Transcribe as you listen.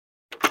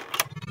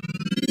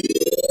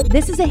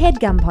This is a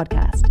HeadGum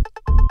podcast.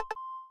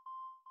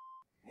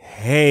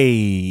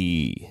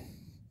 Hey.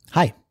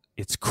 Hi.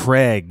 It's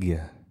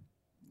Craig.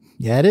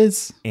 Yeah, it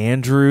is.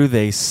 Andrew,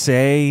 they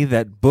say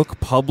that book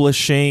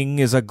publishing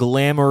is a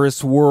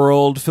glamorous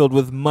world filled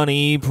with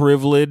money,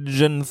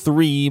 privilege, and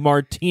 3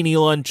 martini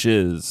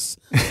lunches.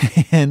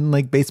 And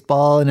like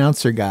baseball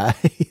announcer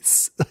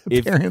guys,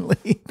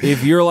 apparently.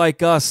 If you're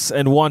like us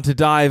and want to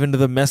dive into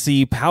the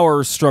messy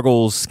power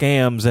struggles,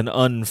 scams, and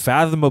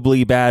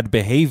unfathomably bad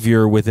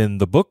behavior within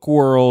the book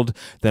world,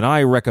 then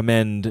I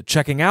recommend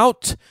checking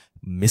out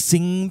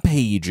Missing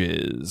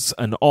Pages,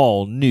 an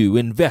all-new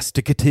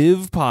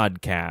investigative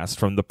podcast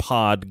from the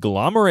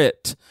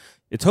Podglomerate.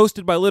 It's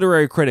hosted by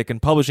literary critic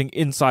and publishing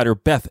insider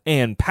Beth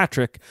Ann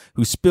Patrick,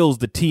 who spills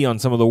the tea on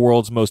some of the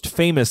world's most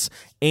famous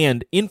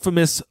and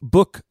infamous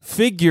book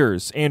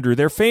figures. Andrew,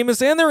 they're famous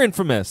and they're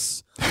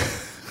infamous.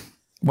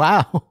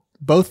 Wow.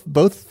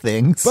 Both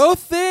things. Both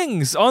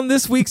things. On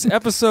this week's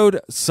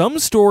episode, some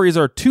stories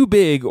are too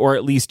big or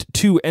at least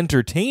too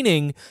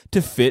entertaining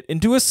to fit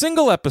into a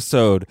single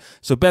episode.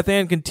 So Beth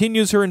Ann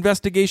continues her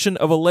investigation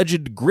of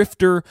alleged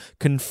grifter,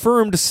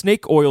 confirmed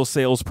snake oil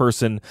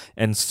salesperson,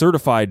 and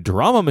certified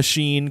drama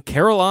machine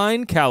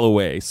Caroline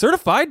Calloway.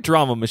 Certified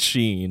drama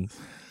machine.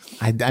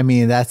 I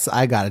mean,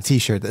 I got a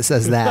t-shirt that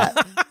says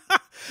that.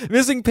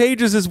 Missing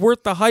Pages is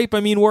worth the hype. I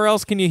mean, where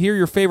else can you hear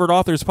your favorite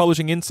authors,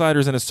 publishing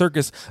insiders, and a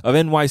circus of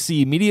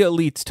NYC media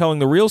elites telling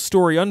the real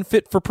story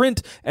unfit for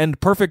print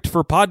and perfect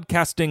for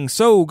podcasting?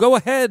 So go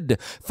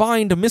ahead,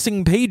 find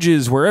Missing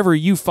Pages wherever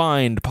you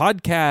find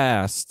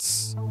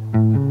podcasts.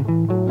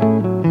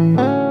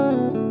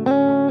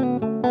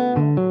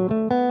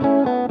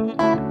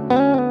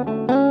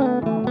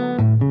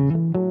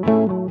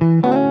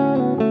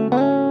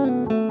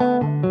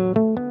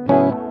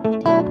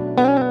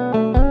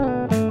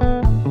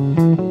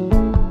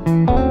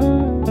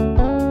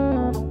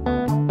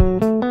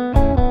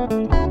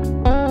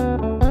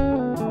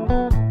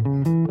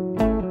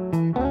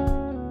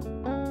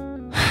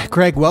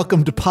 Craig,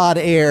 welcome to Pod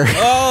Air.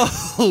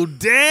 Oh,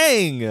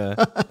 dang.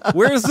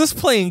 Where does this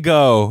plane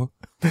go?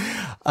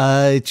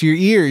 To your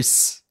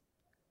ears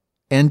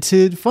and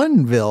to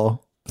Funville.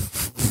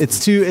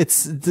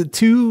 It's the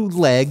 2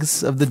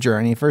 legs of the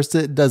journey. First,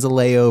 it does a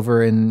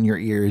layover in your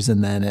ears,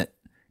 and then it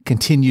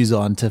continues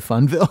on to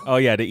Funville. Oh,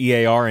 yeah, to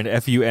EAR and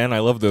FUN. I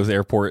love those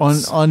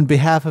airports. On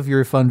behalf of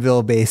your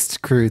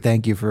Funville-based crew,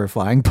 thank you for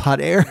flying Pod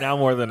Air. Now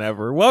more than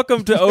ever.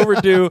 Welcome to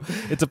Overdue.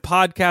 It's a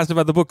podcast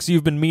about the books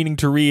you've been meaning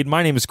to read.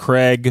 My name is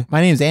Craig. My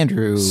name's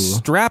Andrew.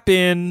 Strap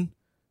in,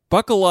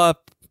 buckle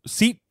up,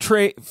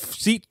 tray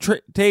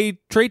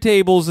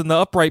tables in the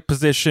upright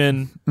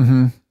position.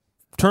 Mm-hmm.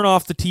 Turn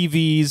off the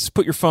TVs,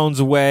 put your phones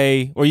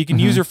away, or you can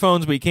use your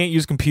phones, but you can't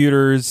use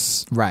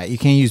computers. Right. You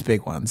can't use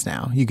big ones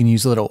now. You can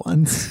use little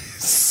ones.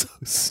 So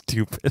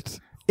stupid.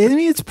 I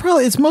mean,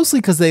 it's mostly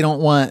because they don't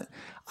want.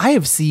 I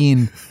have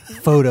seen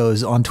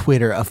photos on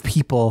Twitter of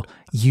people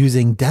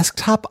using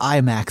desktop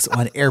iMacs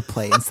on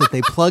airplanes that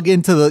they plug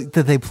into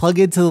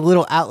the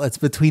little outlets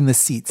between the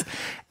seats,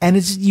 and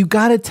it's you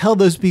got to tell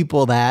those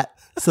people that.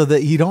 So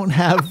that you don't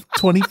have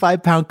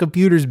 25-pound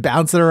computers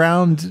bouncing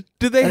around.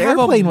 Do they have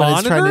airplane a when monitor?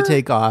 it's trying to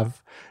take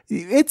off?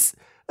 It's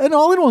an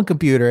all-in-one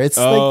computer. It's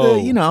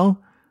like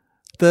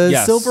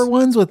the silver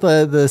ones with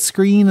the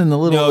screen and the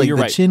little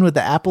the chin with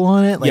the Apple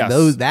on it. Like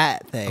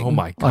that thing. Oh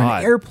my God. On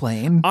an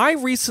airplane.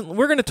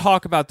 We're going to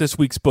talk about this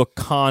week's book,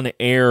 Con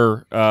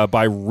Air,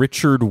 by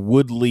Richard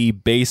Woodley,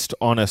 based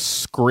on a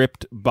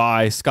script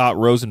by Scott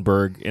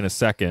Rosenberg in a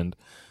second.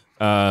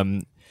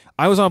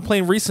 I was on a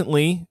plane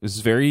recently. It was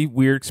a very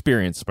weird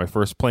experience. My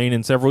first plane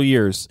in several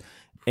years.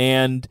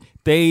 And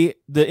the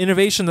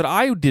innovation that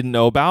I didn't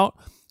know about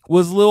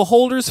was little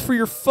holders for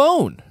your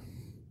phone.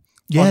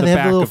 Yeah, they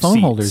have little phone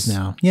seats. holders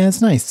now. Yeah,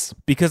 it's nice.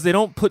 Because they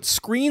don't put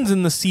screens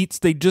in the seats.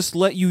 They just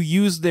let you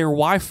use their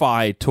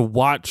Wi-Fi to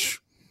watch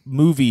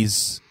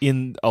movies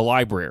in a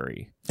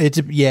library. It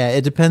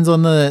depends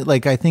on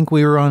I think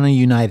we were on a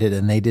United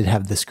and they did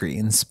have the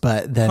screens.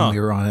 But then we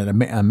were on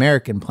an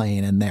American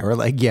plane and they were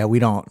like, yeah,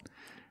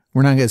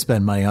 we're not going to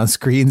spend money on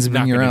screens of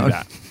your own.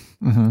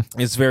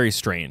 It's very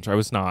strange. I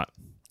was not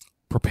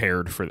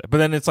prepared for that. But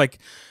then it's like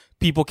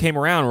people came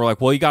around and were like,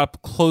 well, you got to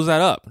close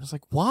that up. And it's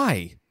like,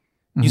 why?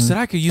 You said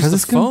I could use the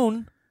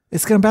phone.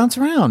 It's going to bounce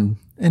around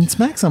and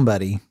smack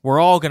somebody.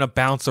 We're all going to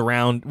bounce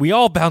around. We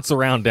all bounce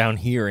around down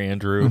here,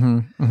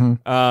 Andrew.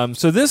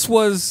 So this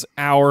was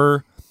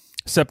our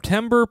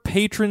September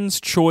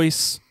Patron's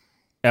Choice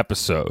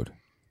episode.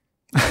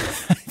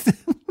 I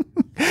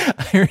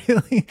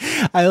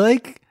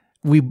like...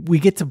 We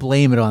get to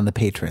blame it on the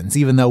patrons,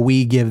 even though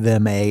we give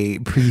them a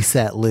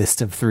preset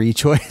list of 3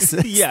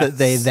 choices that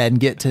they then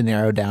get to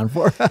narrow down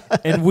for us.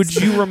 And would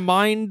you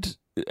remind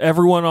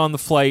everyone on the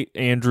flight,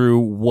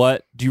 Andrew,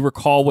 do you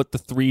recall what the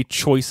 3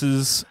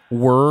 choices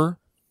were?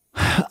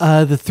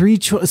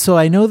 So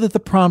I know that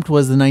the prompt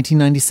was the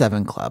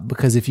 1997 Club,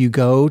 because if you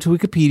go to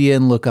Wikipedia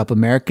and look up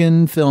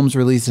American films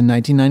released in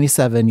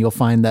 1997, you'll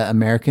find that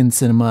American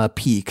cinema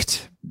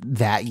peaked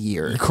that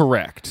year.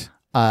 Correct.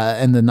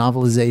 And the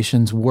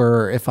novelizations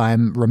were, if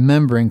I'm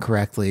remembering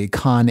correctly,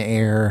 Con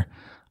Air,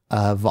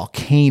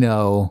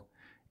 Volcano,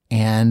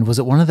 and was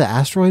it one of the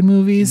asteroid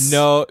movies?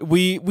 No,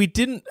 we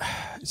didn't.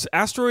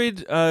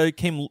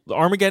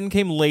 Armageddon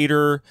came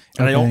later,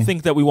 and I don't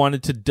think that we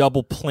wanted to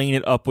double plane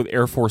it up with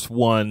Air Force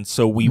One,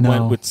 so we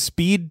went with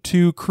Speed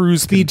 2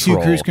 Cruise Control. Speed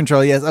 2 Cruise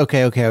Control, yes.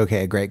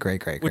 Okay.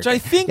 Great. Which I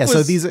think was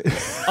so these are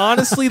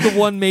honestly the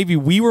one maybe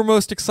we were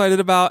most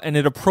excited about, and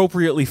it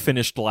appropriately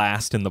finished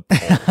last in the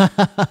poll.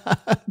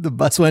 The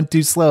bus went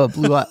too slow, it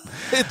blew up.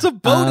 It's a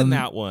boat in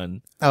that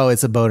one. Oh,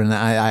 it's a boat, and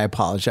I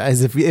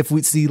apologize. If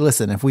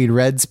we'd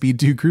read Speed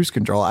 2 Cruise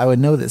Control, I would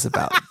know this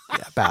about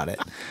it.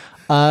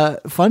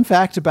 Fun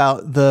fact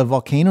about the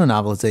Volcano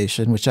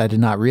novelization, which I did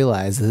not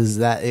realize, is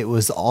that it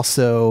was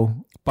also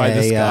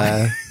this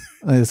guy.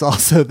 It's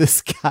also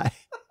this guy.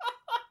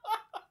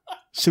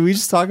 Should we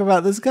just talk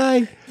about this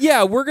guy?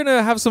 Yeah, we're going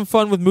to have some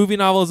fun with movie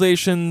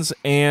novelizations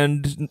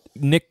and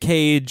Nick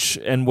Cage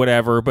and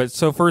whatever. But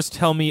so first,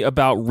 tell me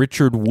about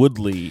Richard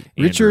Woodley.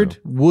 Andrew. Richard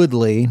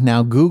Woodley.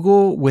 Now,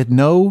 Google, with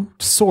no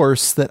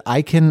source that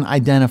I can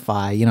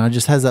identify, it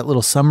just has that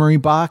little summary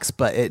box,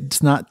 but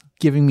it's not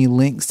giving me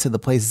links to the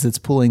places it's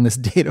pulling this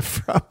data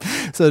from.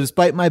 So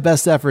despite my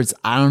best efforts,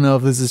 I don't know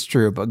if this is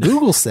true, but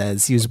Google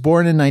says he was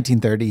born in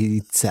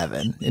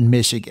 1937 in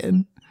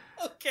Michigan.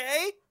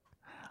 Okay.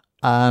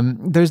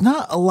 There's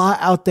not a lot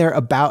out there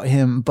about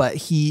him, but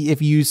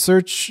if you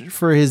search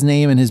for his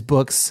name and his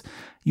books,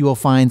 you will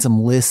find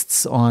some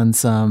lists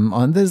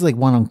there's like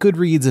one on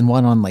Goodreads and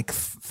one on like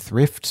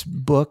thrift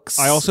books.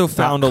 I also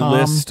found a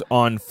list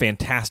on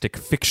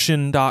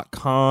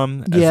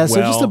fantasticfiction.com as well.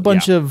 So just a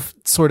bunch of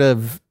sort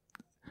of,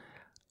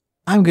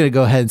 I'm going to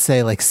go ahead and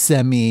say like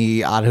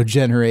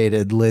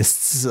semi-auto-generated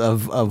lists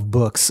of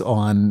books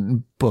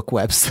on book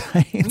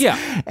websites.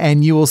 Yeah.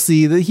 And you will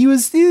see that he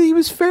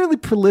was fairly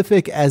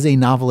prolific as a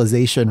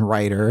novelization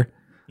writer.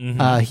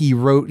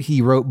 Mm-hmm.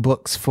 He wrote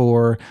books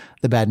for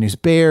The Bad News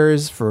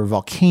Bears, for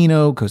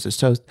Volcano, Coast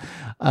Toast,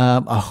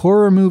 a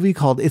horror movie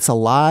called It's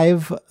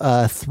Alive,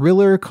 a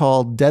thriller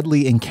called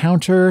Deadly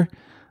Encounter.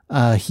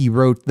 He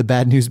wrote The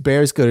Bad News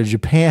Bears Go to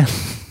Japan.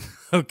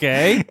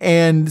 Okay.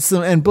 And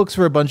books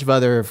for a bunch of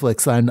other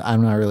flicks I'm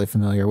not really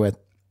familiar with.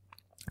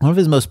 One of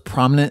his most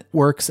prominent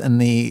works, and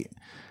the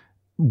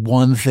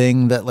one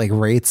thing that like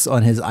rates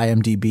on his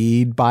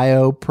IMDb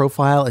bio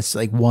profile, it's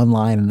like one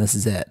line and this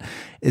is it,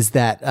 is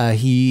that I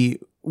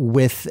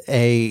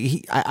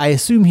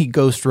assume he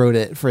ghost wrote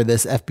it for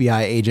this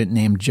FBI agent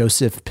named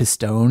Joseph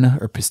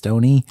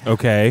Pistone.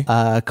 Okay.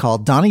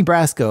 Called Donnie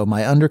Brasco,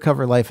 My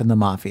Undercover Life in the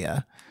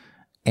Mafia.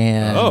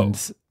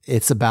 And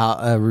it's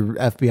about a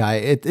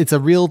FBI. It's a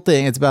real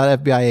thing. It's about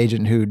an FBI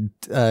agent who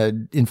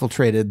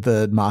infiltrated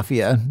the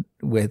mafia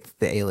with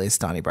the alias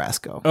Donnie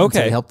Brasco. Okay,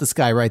 so he helped this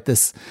guy write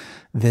this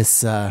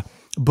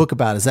book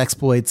about his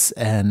exploits,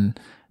 and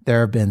there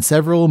have been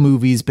several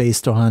movies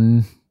based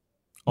on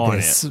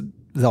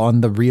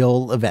the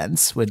real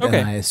events. And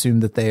I assume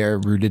that they are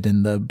rooted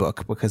in the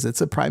book because it's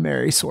a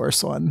primary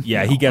source on.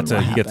 Yeah, he gets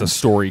a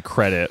story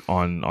credit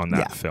on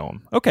that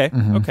film. Okay,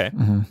 okay.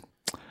 Mm-hmm.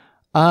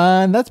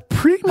 And that's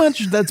pretty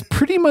much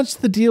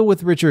the deal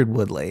with Richard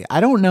Woodley.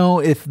 I don't know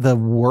if the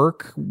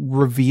work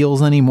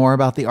reveals any more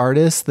about the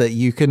artist that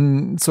you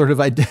can sort of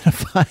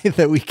identify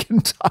that we can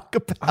talk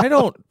about. I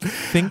don't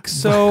think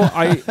so.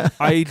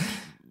 I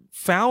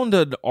found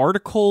an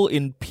article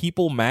in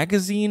People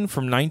magazine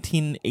from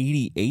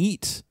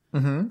 1988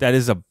 that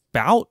is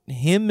about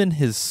him and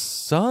his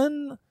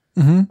son.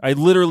 Mm-hmm. I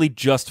literally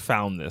just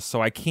found this,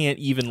 so I can't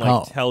even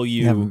tell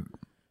you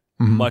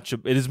much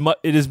of it. Is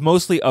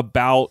mostly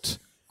about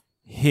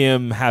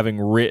him having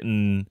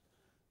written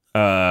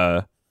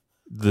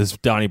this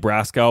Donnie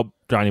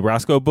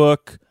Brasco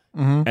book,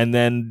 and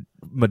then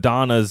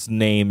Madonna's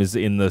name is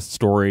in the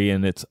story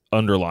and it's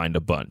underlined a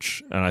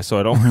bunch, and I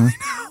don't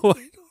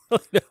really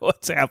know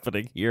what's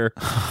happening here.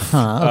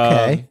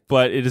 Okay,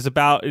 but it is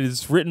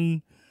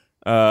written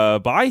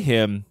by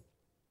him.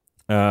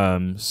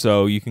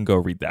 So you can go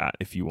read that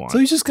if you want. So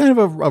he's just kind of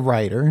a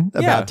writer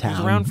about town. He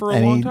was around for a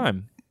long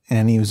time.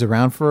 And he was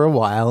around for a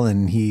while,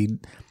 and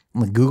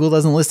Google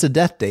doesn't list a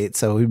death date,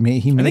 so he may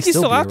still he's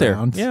still be out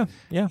around. there.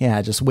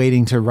 Yeah, just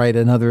waiting to write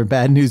another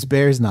Bad News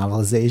Bears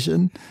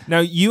novelization. Now,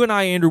 you and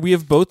I, Andrew, we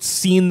have both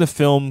seen the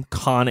film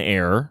Con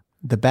Air.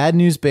 The Bad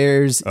News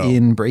Bears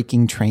in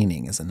Breaking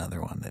Training is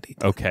another one that he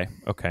did. Okay.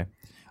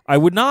 I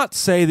would not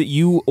say that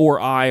you or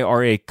I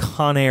are a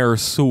Con Air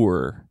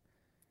sewer,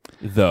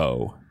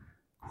 though.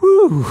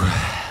 Whew.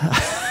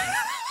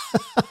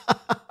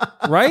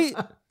 Right?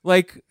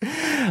 Like,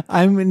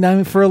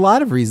 I'm for a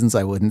lot of reasons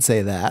I wouldn't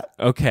say that.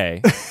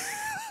 Okay.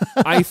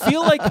 I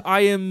feel like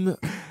I am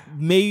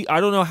I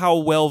don't know how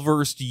well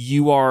versed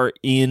you are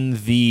in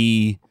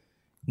the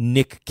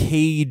Nick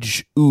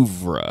Cage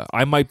oeuvre.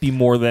 I might be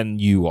more than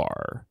you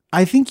are.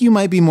 I think you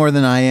might be more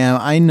than I am.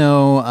 I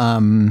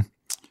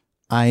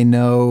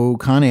know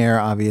Con Air,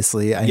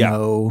 obviously. I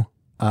know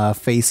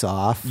Face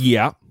Off.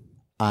 Yeah.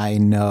 I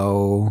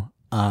know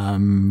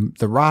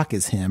The Rock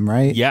is him,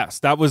 right? Yes,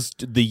 that was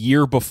the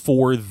year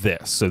before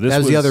this. So this That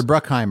was the other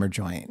Bruckheimer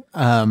joint.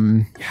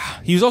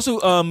 He was also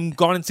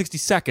Gone in 60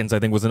 Seconds, I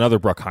think, was another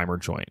Bruckheimer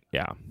joint.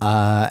 Yeah.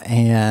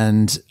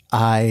 And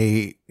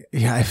I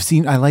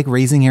like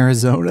Raising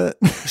Arizona.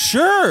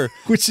 Sure.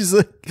 Which is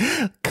a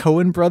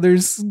Coen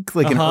Brothers,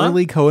 like an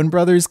early Coen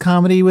Brothers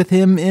comedy with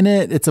him in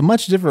it. It's a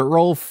much different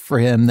role for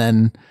him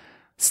than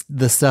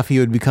the stuff he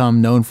would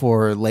become known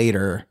for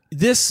later.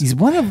 He's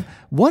one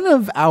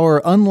of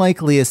our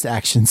unlikeliest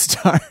action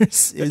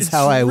stars is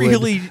how I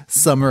would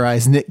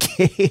summarize Nick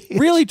Cage.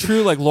 Really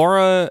true. Like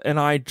Laura and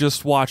I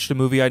just watched a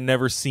movie I'd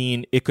never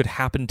seen, It Could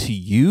Happen to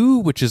You,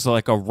 which is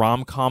like a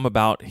rom-com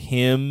about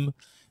him,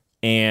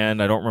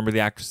 and I don't remember the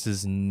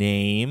actress's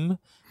name.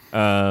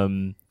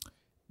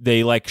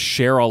 They like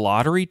share a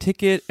lottery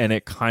ticket, and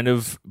it kind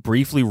of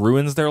briefly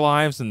ruins their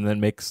lives and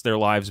then makes their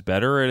lives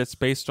better, and it's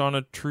based on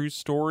a true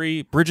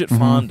story. Bridget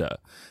Fonda.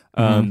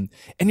 And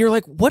you're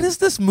like, what is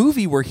this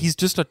movie where he's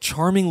just a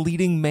charming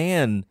leading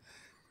man?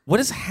 What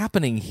is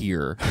happening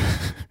here?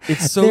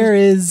 It's so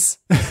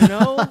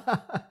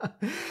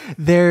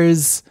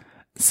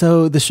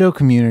so the show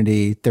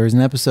Community, there was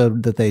an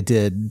episode that they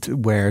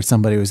did where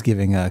somebody was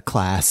giving a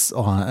class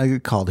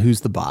on called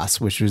Who's the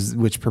Boss,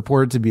 which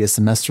purported to be a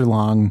semester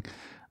long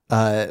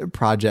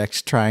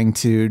project trying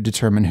to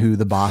determine who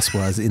the boss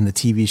was in the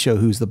TV show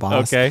Who's the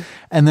Boss. Okay.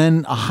 And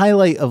then a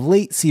highlight of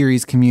late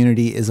series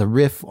Community is a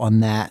riff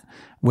on that,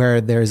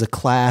 where there's a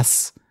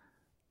class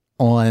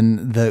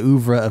on the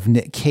oeuvre of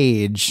Nick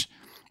Cage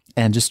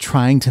and just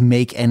trying to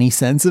make any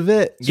sense of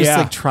it. Just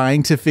like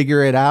trying to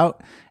figure it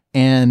out.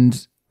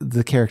 And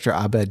the character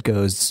Abed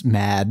goes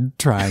mad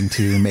trying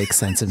to make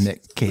sense of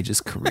Nick Cage's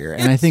career.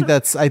 And I think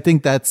that's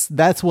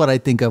what I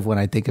think of when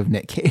I think of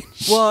Nick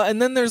Cage. Well,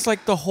 and then there's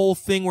like the whole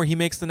thing where he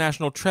makes the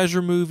National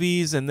Treasure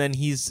movies, and then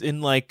he's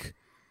in like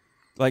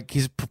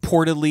he's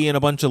purportedly in a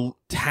bunch of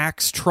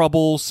tax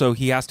trouble, so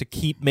he has to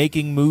keep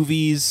making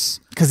movies.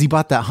 Because he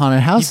bought that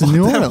haunted house in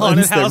New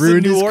Orleans that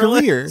ruined his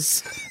career.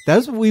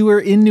 We were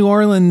in New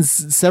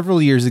Orleans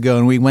several years ago,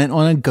 and we went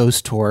on a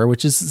ghost tour,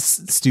 which is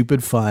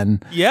stupid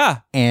fun.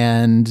 Yeah.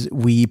 And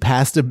we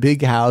passed a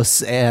big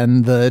house,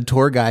 and the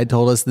tour guide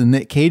told us that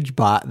Nick Cage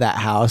bought that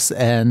house,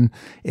 and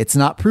it's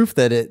not proof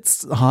that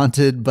it's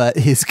haunted, but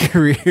his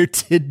career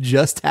did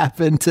just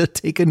happen to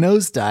take a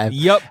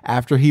nosedive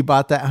after he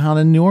bought that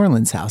haunted New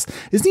Orleans house.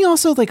 Isn't he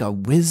also like a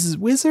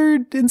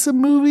wizard in some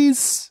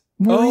movies?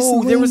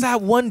 Recently? There was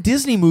that one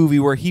Disney movie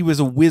where he was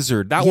a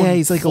wizard. That one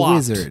he's like flopped. a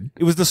wizard.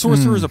 It was The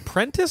Sorcerer's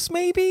Apprentice,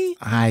 maybe?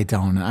 I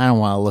don't know. I don't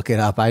want to look it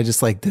up. I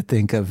just like to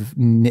think of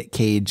Nick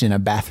Cage in a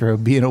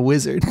bathrobe being a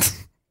wizard.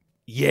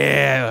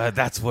 Yeah,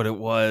 that's what it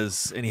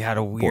was. And he had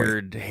a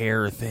weird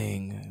hair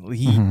thing.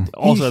 He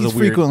also has a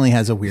weird... frequently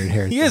has a weird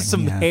hair thing. He has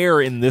some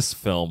hair in this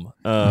film.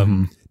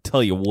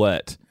 Tell you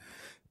what.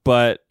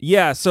 But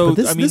yeah, so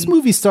this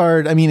movie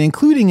starred,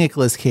 including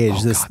Nicolas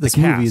Cage. This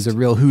movie is a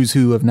real who's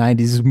who of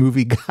 90s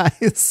movie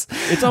guys.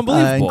 It's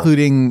unbelievable.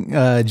 Including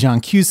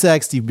John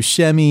Cusack, Steve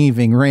Buscemi,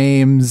 Ving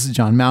Rhames,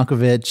 John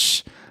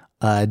Malkovich,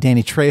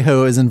 Danny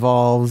Trejo is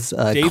involved.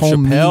 Dave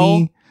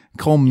Chappelle.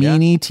 Cole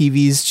Meany,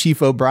 TV's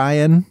Chief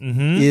O'Brien,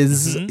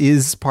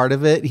 is part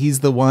of it. He's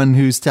the one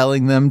who's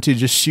telling them to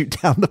just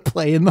shoot down the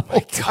plane the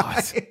whole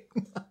time.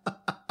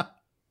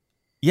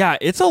 Yeah,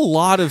 it's a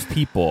lot of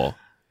people.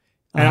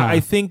 And I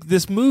think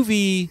this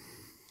movie,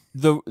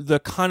 the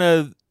kind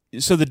of,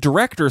 so the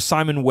director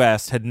Simon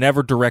West had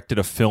never directed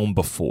a film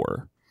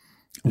before.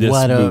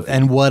 What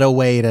a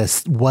way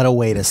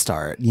to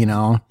start, you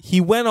know.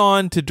 He went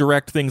on to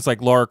direct things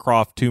like Lara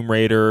Croft, Tomb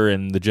Raider,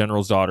 and The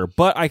General's Daughter.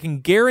 But I can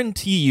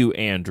guarantee you,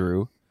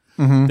 Andrew,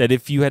 that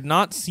if you had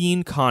not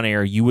seen Con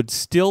Air, you would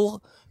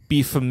still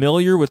be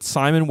familiar with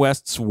Simon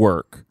West's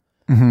work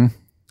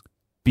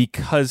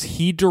because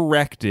he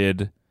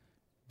directed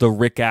the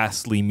Rick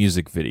Astley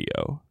music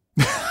video.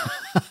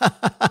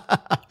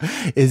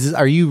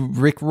 Are you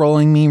Rick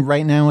rolling me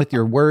right now with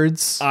your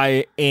words?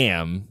 I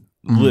am.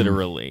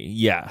 Literally,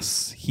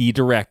 yes. He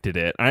directed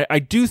it. I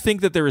do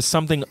think that there is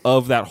something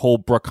of that whole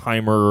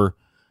Bruckheimer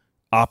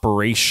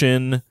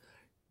operation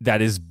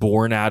that is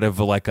born out of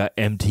like a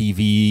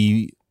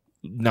MTV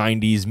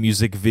 90s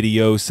music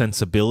video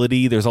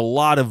sensibility. There's a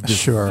lot of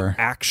just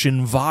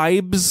action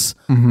vibes.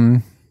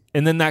 And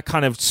then that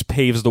kind of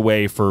paves the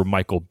way for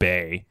Michael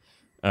Bay.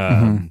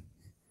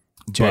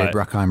 Jerry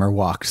Bruckheimer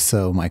walked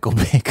so Michael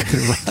Bay could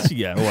run.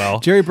 Yeah, well.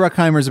 Jerry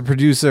Bruckheimer is a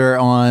producer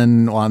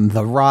on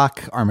The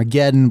Rock,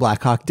 Armageddon,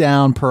 Black Hawk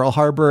Down, Pearl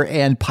Harbor,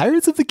 and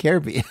Pirates of the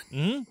Caribbean.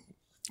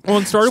 Well,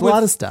 and started with a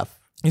lot of stuff.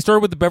 He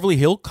started with the Beverly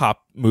Hill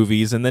Cop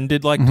movies and then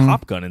did like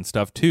Top Gun and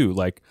stuff too.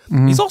 Like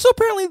he's also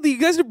apparently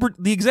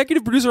the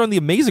executive producer on The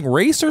Amazing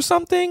Race or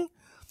something.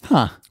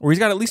 Or he's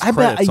got at least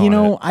credits on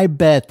it. I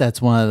bet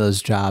that's one of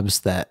those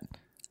jobs that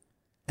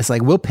it's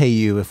like, we'll pay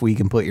you if we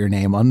can put your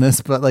name on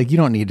this, but like, you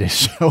don't need to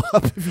show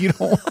up if you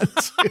don't want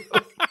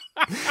to.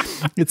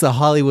 It's a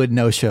Hollywood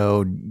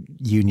no-show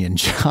union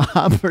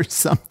job or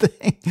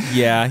something.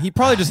 Yeah, he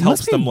probably just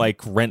helps them like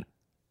rent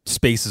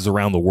spaces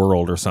around the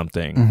world or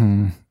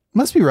something.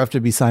 Must be rough to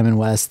be Simon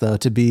West, though,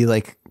 to be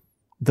like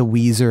the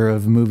Weezer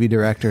of movie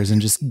directors and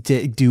just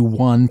do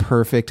one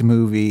perfect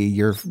movie,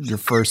 your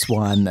first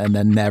one, and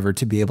then never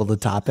to be able to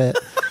top it.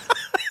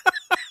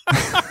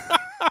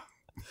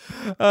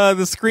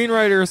 The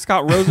screenwriter,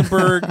 Scott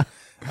Rosenberg,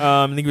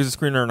 I think he was a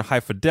screenwriter on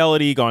High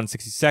Fidelity, Gone in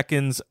 60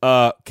 Seconds,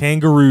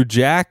 Kangaroo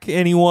Jack,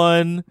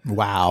 anyone?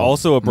 Wow.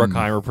 Also a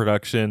Bruckheimer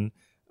production.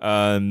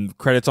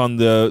 Credits on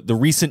the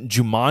recent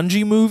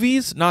Jumanji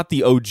movies, not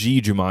the OG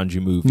Jumanji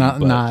movie.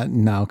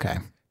 Okay.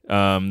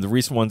 The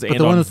recent ones, but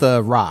the one with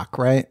the Rock,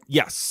 right?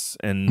 Yes,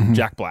 and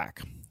Jack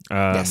Black.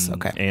 Yes,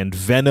 okay. And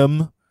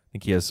Venom. I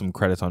think he has some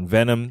credits on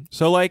Venom.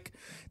 So, like,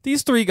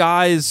 these three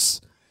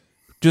guys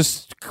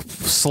just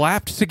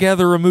slapped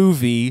together a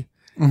movie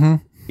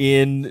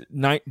in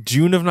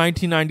June of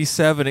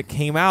 1997. It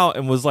came out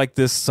and was like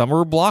this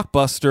summer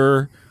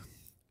blockbuster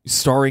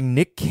starring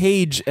Nick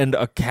Cage and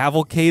a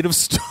cavalcade of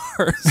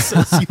stars,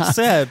 as you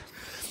said.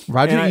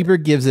 Roger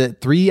Ebert gives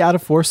it 3 out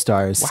of 4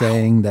 stars,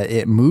 saying that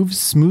it moves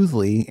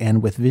smoothly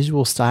and with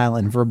visual style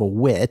and verbal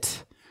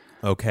wit.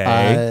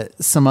 Okay.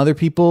 Some other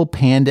people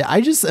panned it.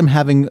 I just am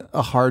having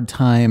a hard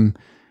time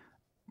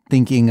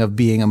thinking of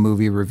being a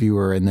movie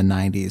reviewer in the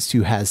 90s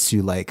who has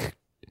to like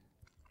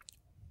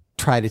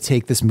try to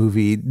take this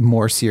movie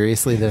more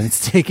seriously than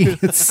it's taking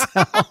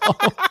itself.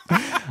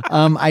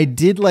 I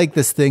did like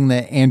this thing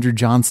that Andrew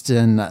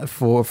Johnston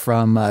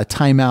from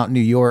Time Out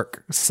New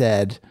York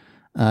said.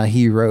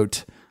 He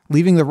wrote,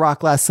 "Leaving The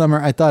Rock last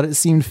summer, I thought it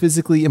seemed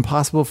physically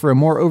impossible for a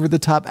more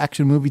over-the-top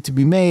action movie to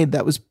be made.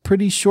 That was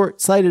pretty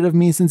short-sighted of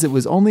me, since it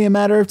was only a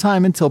matter of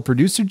time until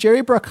producer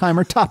Jerry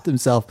Bruckheimer topped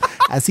himself,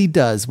 as he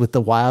does with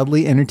the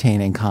wildly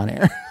entertaining Con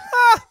Air."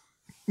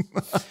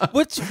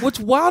 What's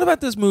wild about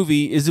this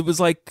movie is it was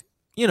like,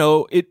 you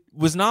know, it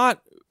was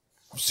not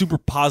super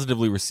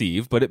positively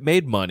received, but it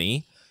made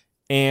money.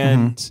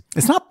 And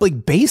it's not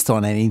like based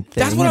on anything.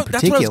 That's what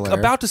I was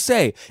about to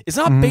say. It's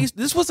not based.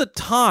 This was a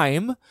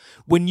time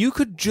when you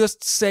could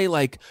just say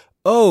like,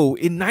 oh,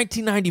 in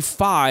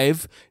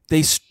 1995,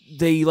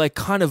 they like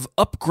kind of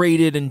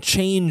upgraded and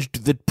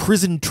changed the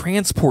prison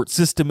transport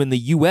system in the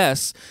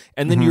U.S.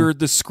 And then you're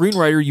the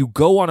screenwriter. You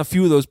go on a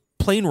few of those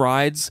plane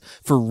rides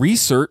for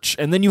research,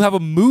 and then you have a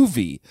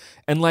movie,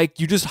 and like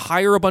you just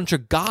hire a bunch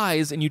of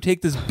guys and you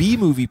take this B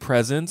movie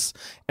presence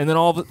and then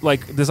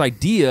this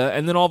idea,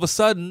 and then all of a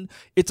sudden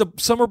it's a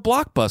summer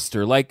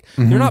blockbuster. Like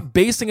they're not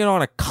basing it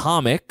on a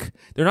comic,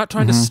 they're not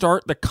trying to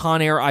start the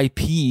Con Air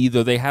IP,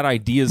 though they had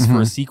ideas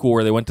for a sequel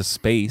where they went to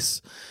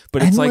space,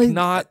 but it's like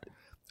not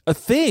a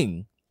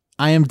thing.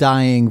 I am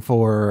dying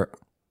for,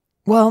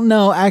 well,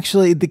 no,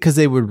 actually, because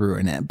they would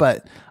ruin it,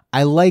 but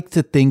I like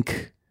to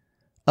think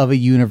of a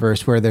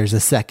universe where there's a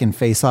second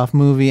Face Off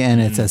movie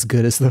and it's as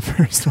good as the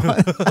first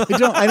one.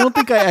 I don't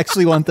think I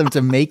actually want them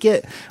to make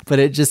it, but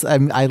it just,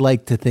 I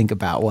like to think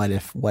about what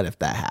if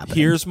that happened.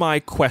 Here's my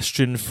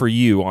question for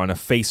you on a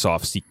Face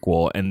Off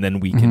sequel, and then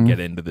we can get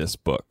into this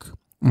book.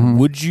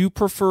 Would you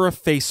prefer a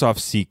Face Off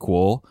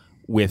sequel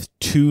with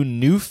 2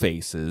 new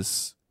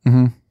faces,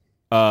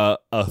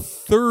 a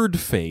third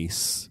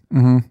face,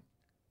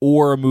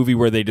 or a movie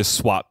where they just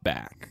swap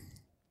back?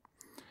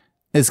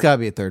 It's got to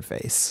be a third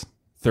face.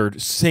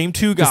 Same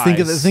 2 guys.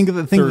 Think of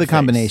the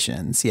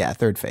combinations. Yeah,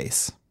 third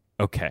face.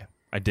 Okay,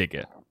 I dig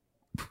it.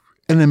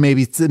 And then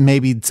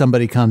maybe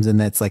somebody comes in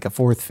that's like a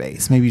fourth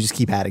face. Maybe you just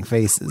keep adding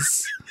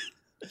faces.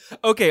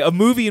 Okay, a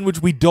movie in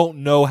which we don't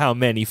know how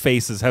many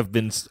faces have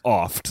been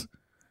offed.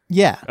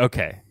 Yeah.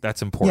 Okay,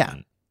 that's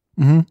important.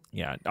 Yeah.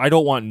 Yeah, I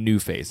don't want new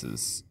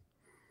faces.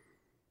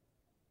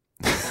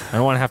 I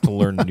don't want to have to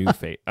learn new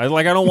face. I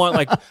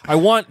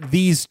want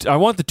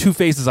the 2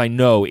 faces I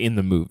know in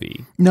the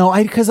movie. No,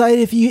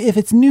 if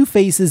it's new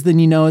faces, then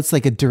you know it's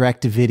like a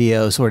direct to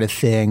video sort of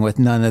thing with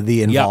none of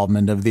the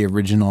involvement of the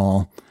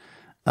original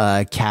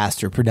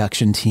cast or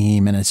production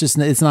team, and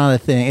it's not a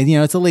thing. And, you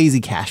know, it's a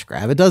lazy cash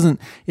grab. It doesn't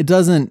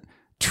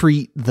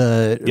treat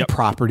the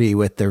property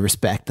with the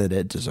respect that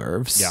it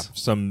deserves. Yeah,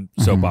 some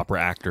soap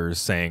opera actors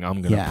saying,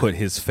 "I'm going to put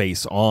his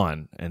face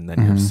on," and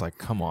then you're just like,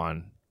 "Come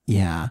on."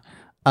 Yeah.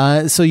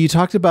 So you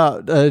talked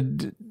about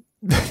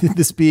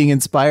this being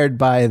inspired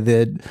by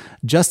the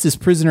Justice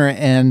Prisoner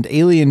and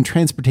Alien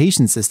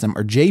Transportation System,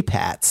 or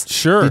JPATS.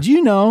 Sure. Did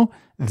you know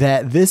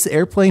that this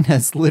airplane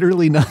has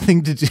literally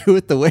nothing to do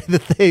with the way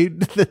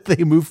that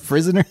they move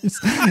prisoners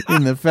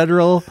in the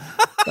federal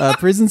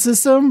prison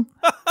system?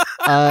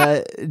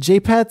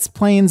 JPATS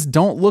planes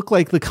don't look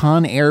like the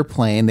Con Air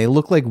plane. They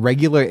look like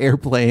regular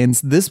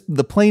airplanes.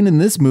 The plane in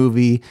this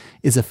movie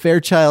is a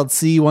Fairchild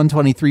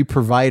C-123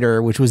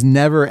 Provider, which was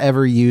never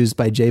ever used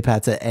by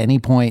JPATS at any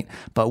point,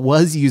 but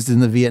was used in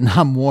the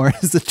Vietnam War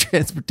as a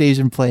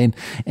transportation plane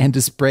and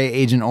to spray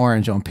Agent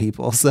Orange on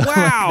people. So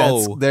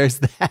wow, there's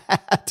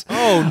that.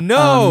 Oh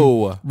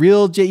no!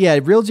 Real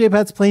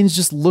JPATS planes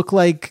just look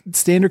like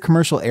standard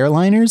commercial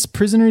airliners.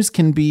 Prisoners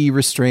can be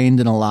restrained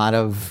in a lot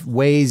of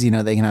ways. You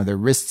know, they can have their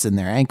wrists and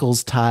their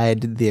ankles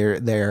tied.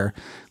 Their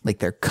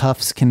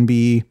cuffs can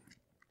be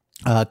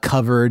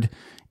covered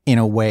in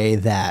a way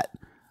that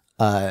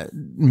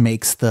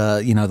makes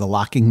the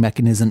locking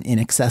mechanism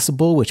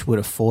inaccessible, which would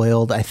have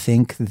foiled, I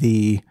think,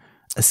 the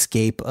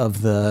escape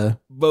of the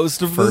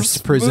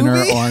first prisoner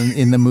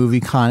in the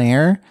movie Con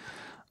Air.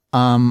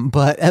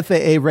 But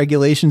FAA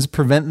regulations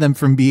prevent them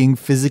from being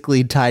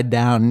physically tied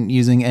down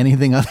using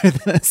anything other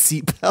than a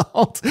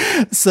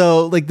seatbelt.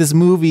 So like this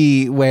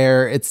movie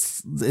where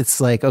it's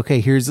like, okay,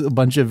 here's a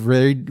bunch of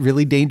really,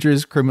 really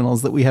dangerous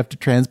criminals that we have to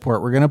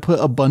transport. We're going to put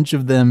a bunch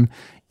of them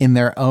in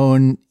their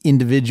own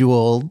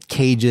individual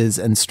cages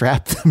and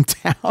strap them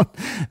down.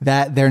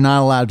 That they're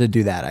not allowed to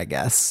do that, I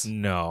guess.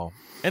 No.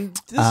 And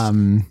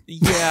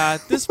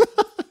this,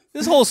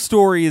 this whole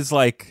story is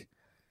like,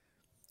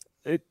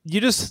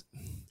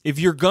 if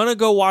you're going to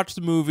go watch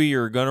the movie,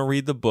 you're going to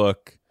read the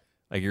book,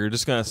 like you're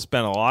just going to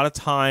spend a lot of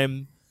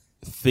time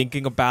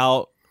thinking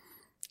about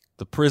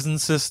the prison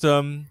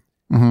system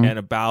and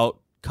about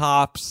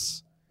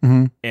cops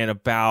and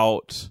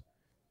about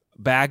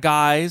bad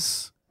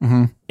guys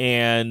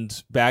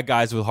and bad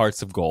guys with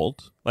hearts of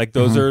gold. Like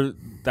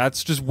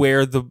that's just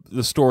where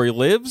the story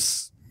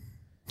lives,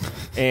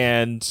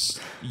 and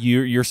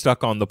you're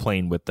stuck on the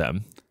plane with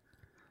them.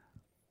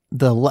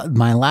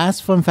 My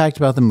last fun fact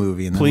about the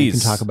movie, and then we can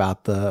Please. talk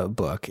about the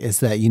book, is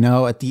that,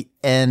 at the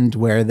end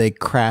where they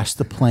crash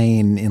the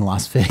plane in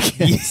Las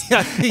Vegas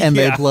and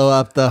they blow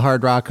up the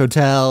Hard Rock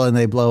Hotel and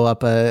they blow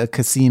up a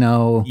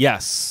casino.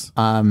 Yes.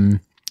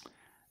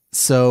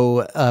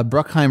 So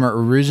Bruckheimer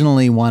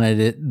originally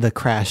wanted the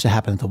crash to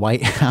happen at the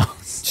White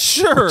House.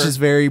 Sure. Which is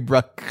very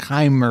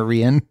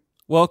Bruckheimerian.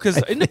 Well,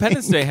 because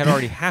Independence Day had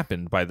already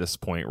happened by this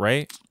point,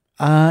 right?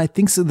 I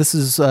think so. This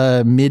is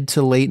mid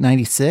to late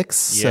 96.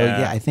 So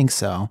yeah, I think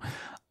so.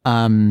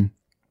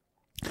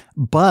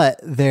 But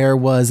there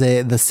was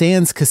the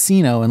Sands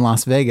Casino in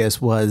Las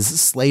Vegas was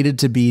slated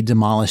to be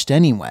demolished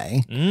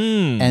anyway.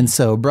 And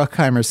so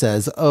Bruckheimer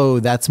says, oh,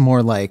 that's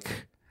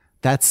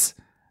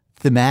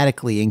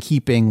thematically in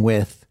keeping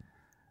with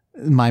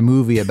my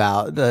movie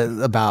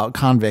about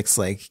convicts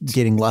like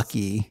getting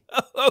lucky.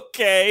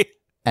 Okay.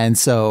 And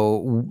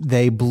so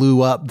they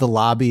blew up the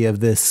lobby of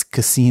this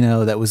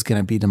casino that was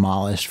going to be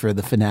demolished for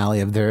the finale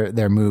of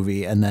their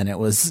movie. And then it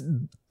was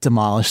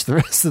demolished the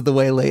rest of the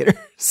way later.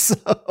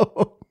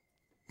 So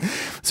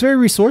it's very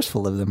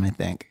resourceful of them, I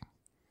think,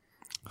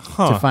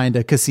 to find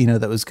a casino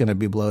that was going to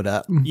be blown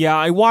up. Yeah,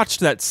 I watched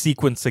that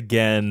sequence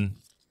again.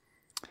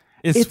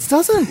 It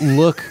doesn't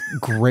look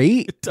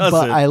great, It doesn't.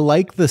 but I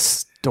like the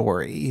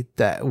story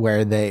I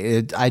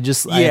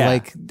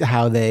like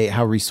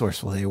how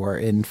resourceful they were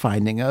in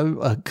finding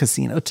a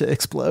casino to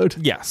explode.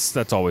 Yes,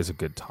 that's always a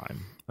good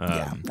time.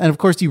 Yeah. And of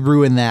course you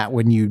ruin that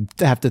when you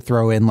have to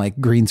throw in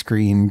like green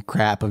screen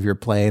crap of your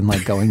plane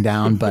like going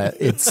down, but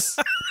it's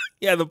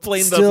yeah, the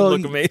plane still,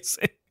 doesn't look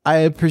amazing. I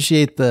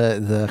appreciate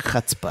the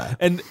chutzpah.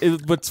 And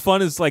what's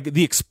fun is like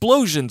the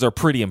explosions are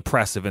pretty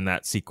impressive in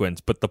that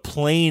sequence, but the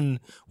plane,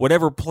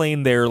 whatever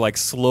plane they're like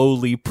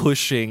slowly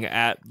pushing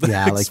at the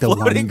like the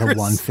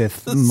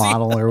 1/5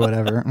 model or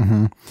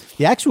whatever.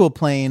 The actual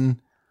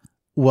plane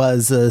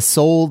was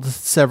sold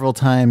several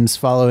times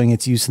following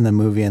its use in the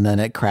movie, and then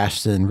it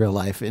crashed in real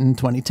life in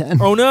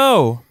 2010. Oh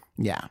no.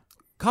 Yeah.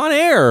 Con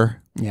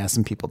Air. Yeah,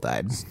 some people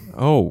died.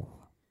 Oh.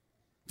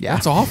 Yeah.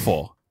 That's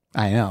awful.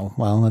 I know.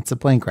 Well, that's a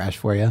plane crash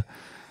for you.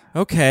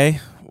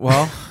 Okay.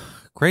 Well,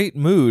 great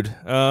mood.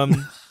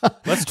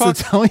 Let's talk.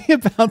 So tell me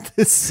about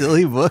this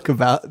silly book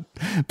about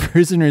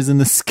prisoners in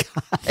the sky.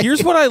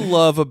 Here's what I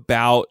love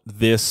about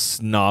this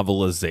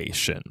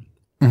novelization.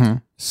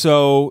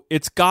 So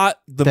it's got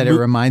it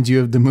reminds you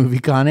of the movie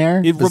Con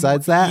Air.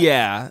 Besides that,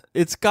 yeah,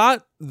 it's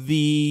got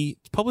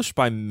it's published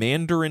by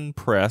Mandarin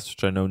Press,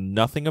 which I know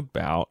nothing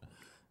about.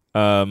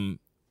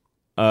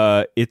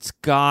 It's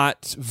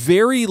got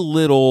very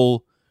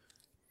little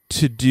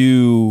to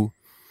do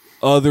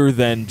other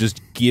than just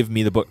give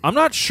me the book. I'm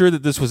not sure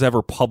that this was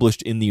ever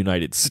published in the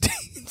United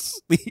States.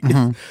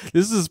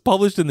 This is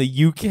published in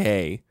the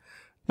UK.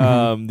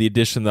 The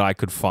edition that I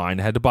could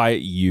find. I had to buy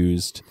it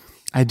used.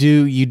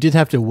 You did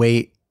have to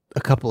wait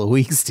a couple of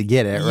weeks to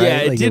get it, right? Yeah,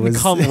 it didn't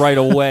come right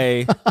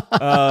away.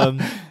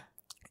 And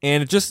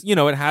it just,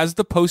 it has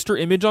the poster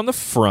image on the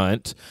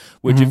front,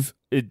 which if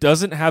it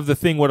doesn't have the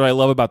thing, what I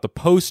love about the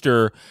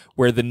poster,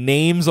 where the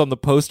names on the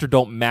poster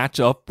don't match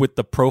up with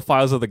the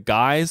profiles of the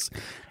guys.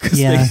 Because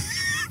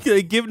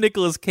they give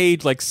Nicolas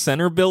Cage like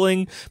center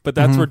billing, but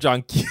that's where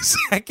John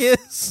Cusack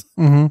is.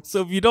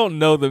 So if you don't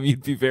know them,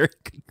 you'd be very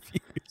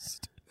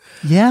confused.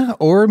 Yeah,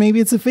 or maybe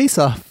it's a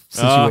face-off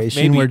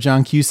situation where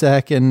John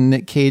Cusack and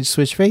Nick Cage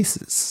switch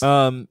faces.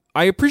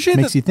 I appreciate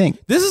Makes you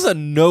think. This is a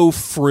no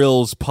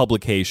frills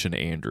publication,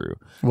 Andrew.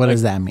 What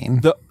does that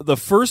mean? The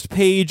first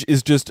page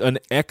is just an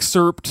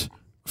excerpt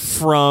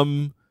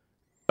from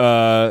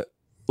like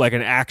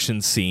an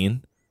action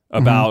scene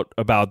about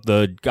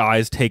the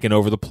guys taking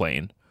over the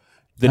plane.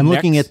 I'm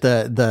looking at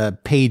the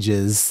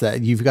pages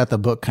that you've got the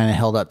book kind of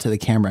held up to the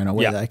camera in a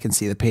way that I can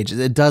see the pages.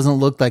 It doesn't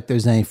look like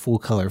there's any full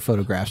color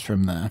photographs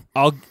from the.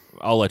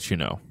 I'll let you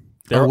know.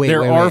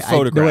 There are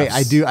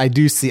photographs.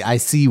 I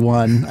see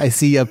one. I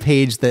see a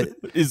page that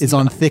is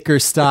on thicker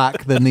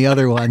stock than the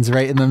other ones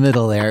right in the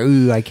middle there.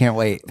 Ooh, I can't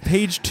wait.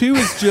 Page 2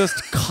 is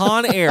just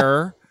Con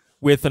Air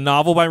with a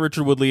novel by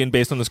Richard Woodley and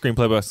based on the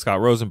screenplay by Scott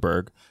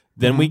Rosenberg.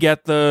 Then we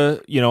get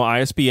the,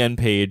 ISBN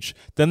page.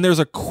 Then there's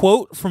a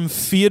quote from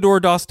Fyodor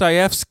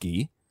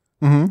Dostoevsky.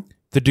 Mm-hmm.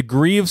 The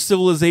degree of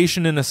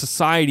civilization in a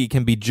society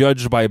can be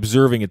judged by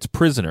observing its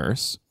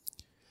prisoners.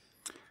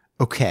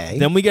 Okay.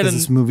 Then we get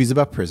this movie's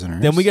about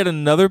prisoners. Then we get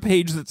another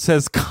page that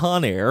says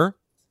Con Air,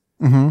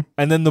 and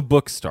then the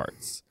book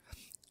starts.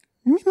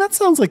 I mean, that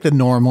sounds like the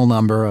normal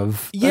number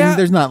of. Yeah. I mean,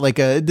 there's not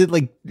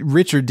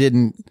Richard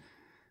didn't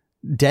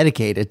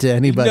dedicate it to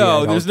anybody.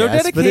 No, there's no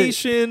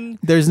dedication.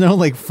 There's no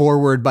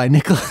foreword by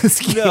Nicolas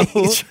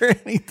Cage or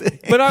anything.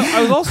 But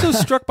I was also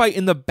struck by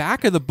in the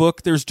back of the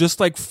book, there's just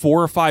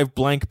 4 or 5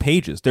 blank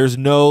pages. There's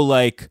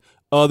no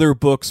other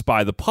books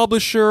by the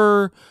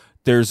publisher.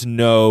 There's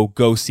no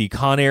go see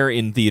Con Air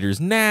in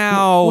theaters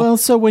now. Well,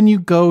 so when you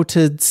go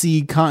to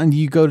see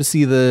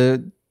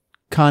the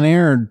Con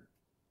Air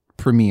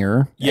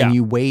premiere and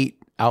you wait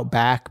out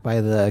back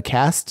by the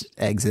cast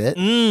exit,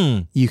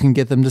 you can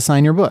get them to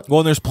sign your book. Well,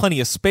 and there's plenty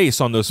of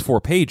space on those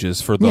 4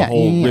 pages for the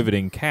whole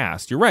riveting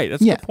cast. You're right.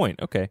 That's a good point.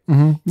 Okay.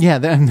 Mm-hmm. Yeah,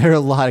 there are a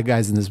lot of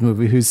guys in this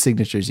movie whose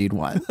signatures you'd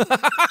want.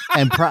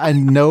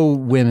 and no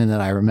women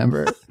that I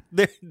remember.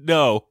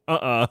 No.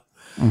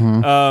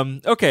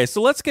 Okay,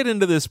 so let's get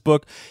into this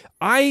book.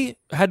 I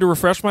had to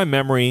refresh my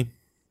memory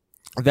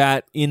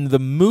that in the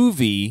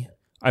movie,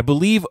 I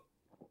believe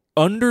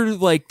under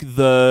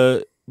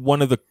the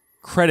one of the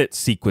credit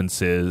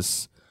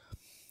sequences,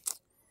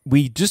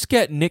 we just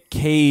get Nick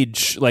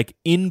Cage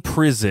in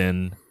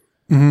prison,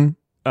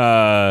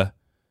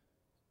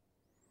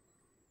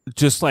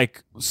 just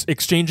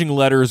exchanging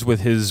letters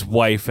with his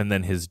wife and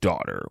then his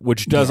daughter,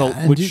 which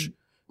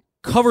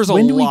covers a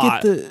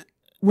lot.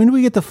 When do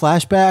we get the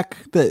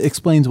flashback that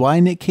explains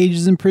why Nick Cage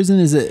is in prison?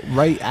 Is it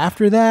right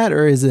after that,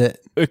 or is it?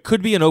 It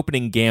could be an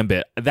opening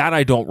gambit. That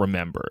I don't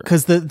remember.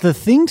 Because the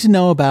thing to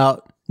know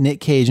about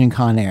Nick Cage and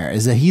Con Air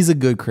is that he's a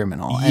good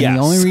criminal. Yes. And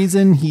the only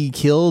reason he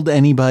killed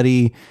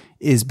anybody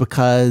is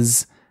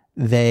because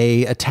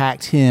they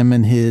attacked him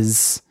and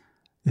his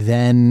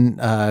then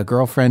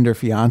girlfriend or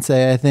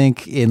fiance, I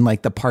think, in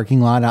the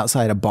parking lot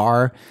outside a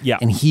bar. Yeah.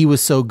 And he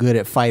was so good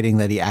at fighting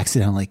that he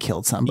accidentally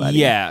killed somebody.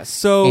 Yeah.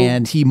 So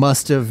and he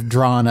must have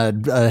drawn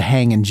a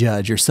hanging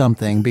judge or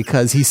something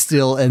because he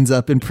still ends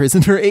up in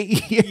prison for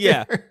 8 years.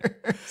 Yeah.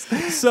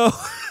 So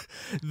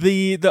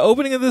the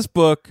opening of this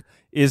book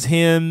is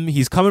him.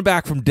 He's coming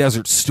back from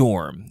Desert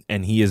Storm,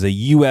 and he is a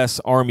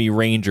U.S. Army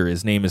Ranger.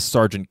 His name is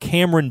Sergeant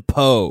Cameron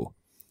Poe.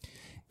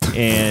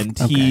 And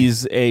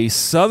he's a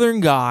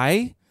Southern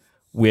guy,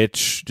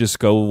 which just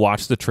go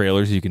watch the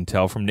trailers. You can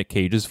tell from Nick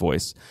Cage's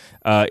voice.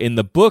 In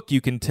the book,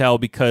 you can tell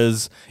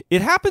because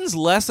it happens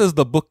less as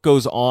the book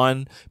goes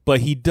on,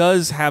 but he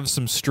does have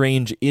some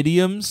strange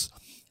idioms.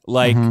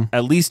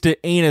 At least it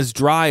ain't as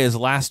dry as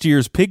last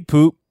year's pig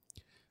poop,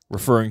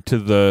 referring to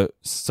the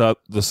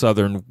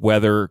southern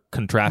weather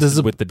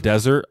contrasted with the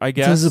desert, I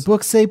guess. Does the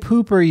book say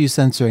poop, or are you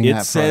censoring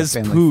that? It says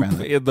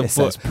poop in the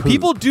book.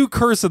 People do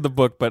curse in the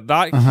book, but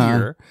not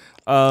here.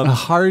 A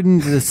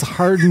hardened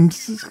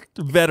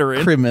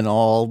veteran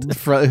criminal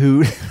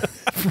who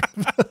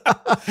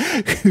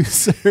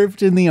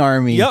served in the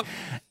army. Yep.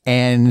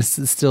 And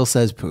still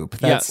says poop.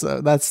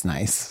 That's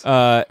nice.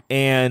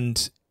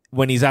 And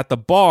when he's at the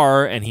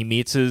bar and he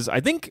meets I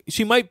think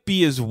she might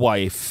be his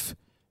wife,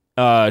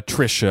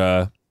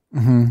 Trisha,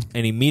 and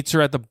he meets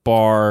her at the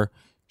bar.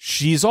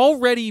 She's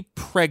already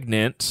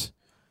pregnant,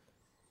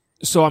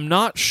 so I'm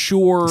not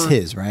sure. It's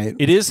his, right?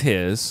 It is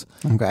his.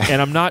 Okay.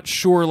 And I'm not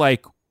sure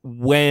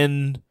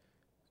when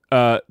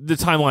the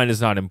timeline is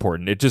not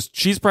important. It just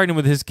she's pregnant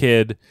with his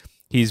kid.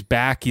 He's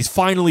back. He's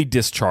finally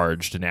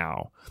discharged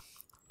now.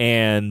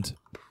 And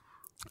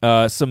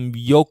some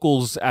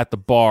yokels at the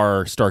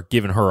bar start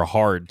giving her a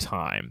hard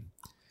time.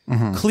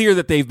 Clear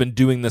that they've been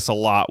doing this a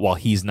lot while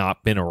he's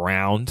not been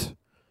around,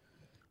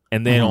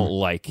 and they don't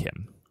like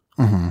him.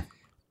 And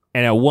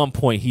at one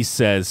point he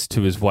says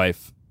to his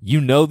wife,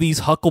 "You know these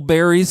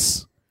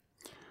huckleberries?"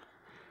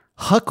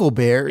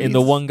 Huckleberries? And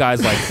the one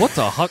guy's like, "What's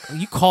a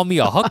you call me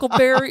a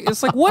huckleberry?"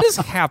 It's what is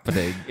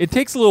happening? It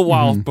takes a little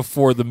while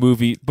before the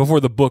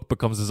book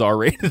becomes as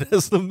R-rated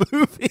as the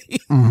movie.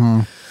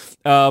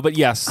 But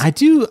yes, I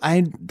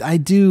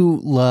do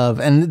love,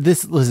 and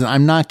this, listen,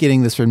 I'm not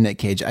getting this from Nick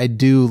Cage. I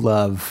do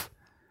love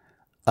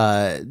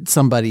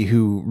somebody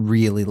who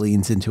really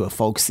leans into a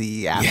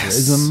folksy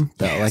aphorism,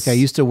 though. Yes. I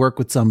used to work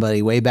with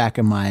somebody way back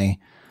in my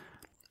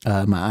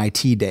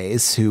IT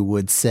days who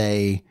would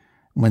say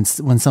when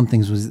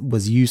something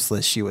was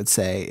useless, she would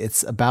say,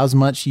 "It's about as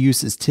much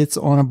use as tits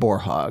on a boar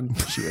hog,"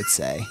 she would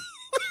say.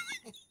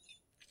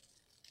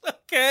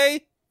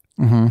 Okay.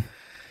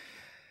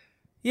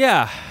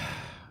 Yeah.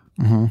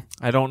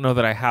 I don't know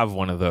that I have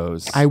one of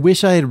those. I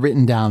wish I had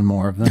written down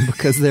more of them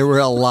because there were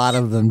a lot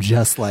of them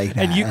just like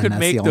that. And you could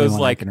make those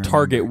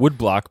Target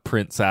woodblock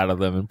prints out of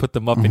them and put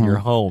them up in your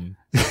home.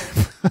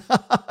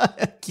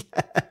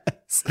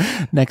 Yes.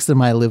 next to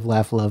my live,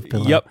 laugh, love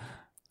pillow. Yep.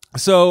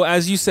 So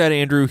as you said,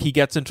 Andrew, he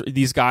gets into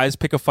these guys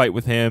pick a fight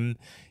with him.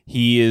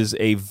 He is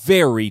a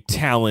very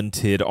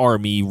talented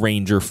Army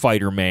Ranger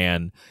fighter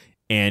man,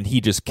 and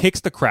he just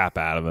kicks the crap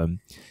out of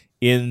him.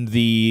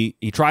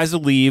 He tries to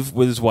leave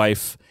with his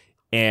wife,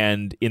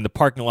 and in the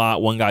parking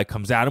lot, one guy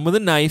comes at him with a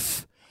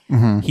knife.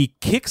 Mm-hmm. He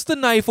kicks the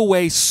knife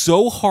away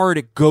so hard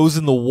it goes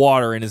in the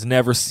water and is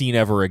never seen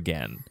ever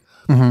again.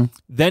 Mm-hmm.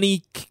 Then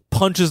he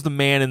punches the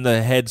man in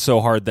the head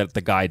so hard that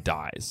the guy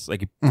dies.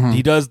 Like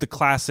he does the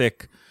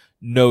classic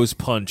nose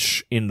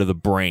punch into the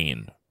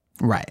brain,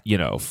 right?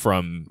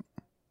 From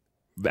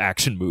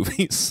action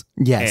movies.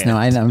 Yes,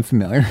 I'm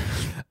familiar.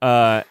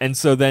 And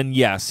so then,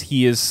 yes,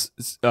 he is,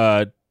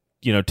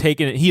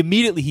 taken.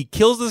 He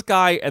kills this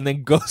guy and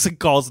then goes and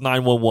calls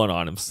 911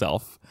 on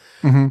himself.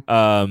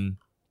 Mm-hmm.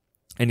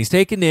 And he's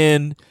taken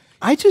in.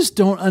 I just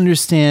don't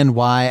understand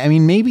why. I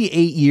mean, maybe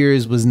 8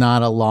 years was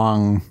not a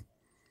long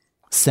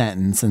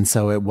sentence, and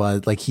so it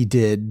was like he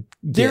did.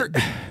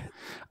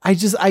 I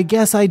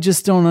guess I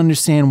just don't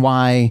understand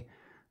why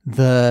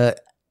the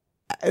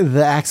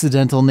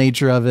accidental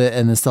nature of it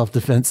and the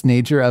self-defense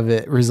nature of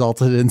it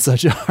resulted in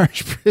such a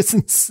harsh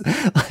prison,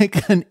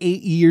 like an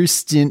 8-year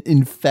stint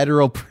in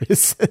federal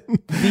prison.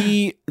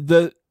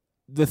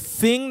 The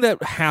thing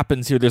that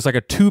happens here, there's like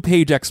a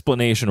 2-page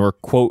explanation, or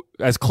quote,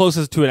 as close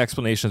as to an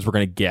explanation as we're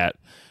going to get,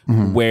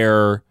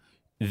 where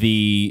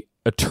the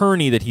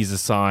attorney that he's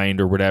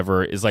assigned or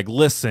whatever is like,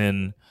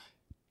 listen,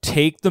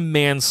 take the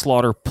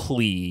manslaughter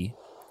plea.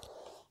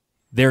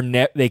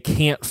 They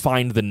can't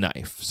find the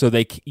knife, so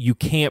you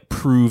can't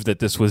prove that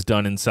this was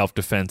done in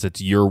self-defense. It's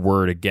your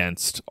word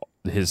against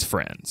his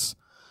friends.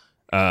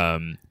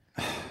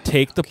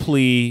 Take the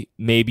plea.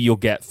 Maybe you'll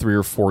get 3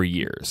 or 4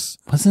 years.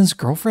 Wasn't his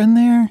girlfriend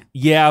there?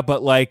 Yeah,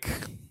 but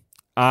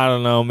I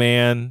don't know,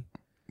 man.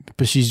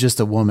 But she's just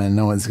a woman.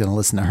 No one's going to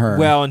listen to her.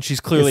 Well, and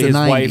she's clearly his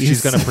wife.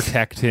 She's going to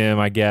protect him,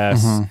 I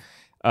guess.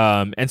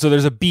 And so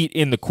there's a beat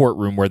in the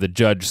courtroom where the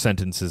judge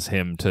sentences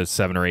him to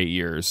 7 or 8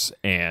 years,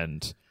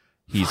 and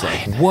he's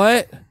like,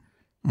 what?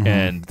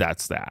 And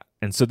that's that.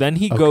 And so then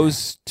he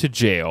goes to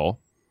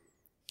jail,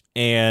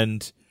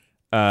 and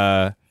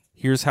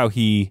here's how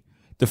the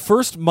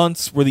first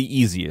months were the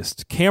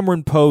easiest.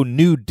 Cameron Poe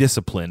knew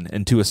discipline,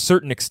 and to a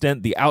certain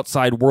extent, the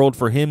outside world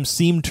for him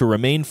seemed to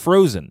remain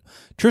frozen.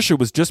 Tricia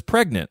was just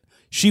pregnant.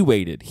 She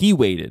waited. He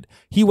waited.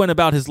 He went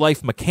about his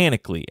life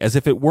mechanically, as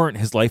if it weren't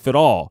his life at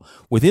all.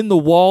 Within the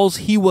walls,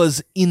 he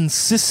was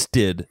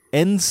encysted,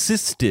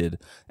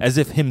 as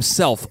if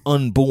himself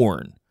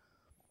unborn.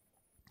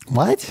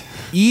 What?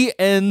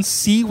 ENCYSTED.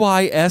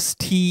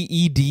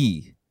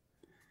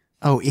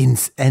 Oh,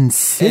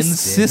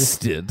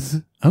 insisted.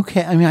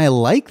 Okay, I mean, I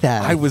like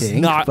that. I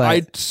stopped.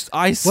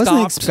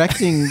 Wasn't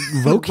expecting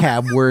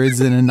vocab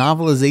words in a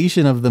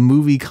novelization of the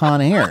movie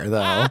Con Air,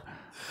 though.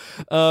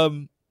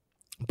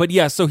 But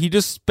yeah, so he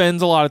just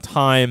spends a lot of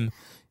time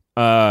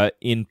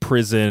in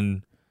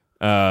prison,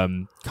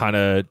 kind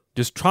of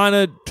just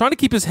trying to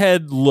keep his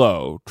head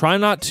low,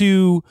 trying not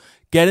to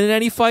get in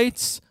any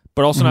fights,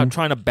 but also not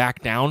trying to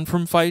back down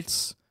from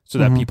fights so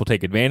that people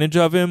take advantage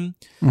of him.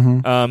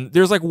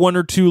 There's like 1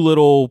 or 2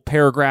 little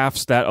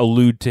paragraphs that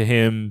allude to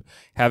him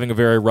having a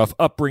very rough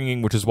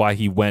upbringing, which is why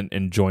he went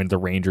and joined the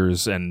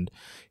Rangers, and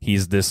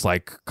he's this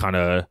like kind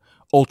of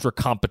ultra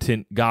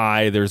competent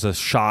guy. There's a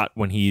shot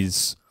when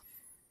he's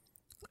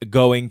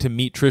going to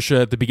meet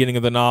Tricia at the beginning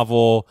of the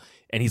novel,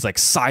 and he's like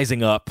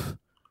sizing up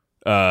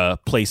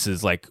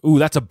places, like, ooh,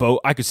 that's a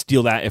boat, I could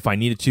steal that if I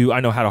needed to,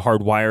 I know how to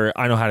hardwire it,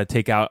 I know how to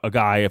take out a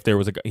guy if there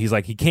was a guy. He's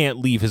like, he can't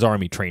leave his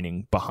Army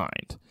training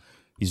behind.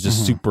 He's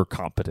just super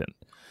competent.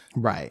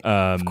 Right.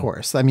 Of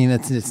course. I mean,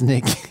 it's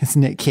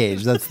Nick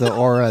Cage. That's the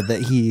aura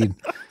that he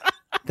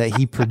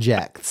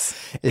projects.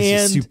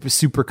 It's just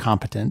super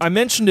competent. I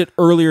mentioned it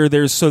earlier.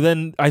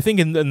 Then I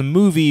think in the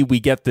movie we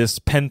get this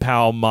pen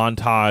pal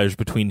montage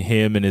between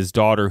him and his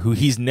daughter, who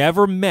he's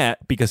never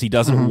met because he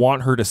doesn't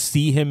want her to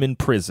see him in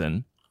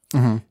prison.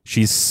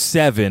 She's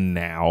 7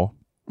 now,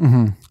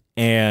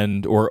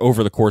 or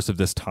over the course of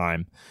this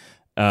time.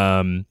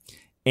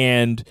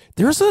 And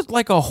there's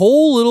a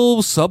whole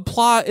little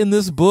subplot in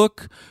this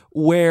book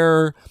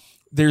where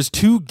there's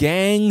 2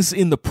 gangs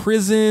in the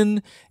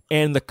prison,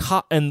 and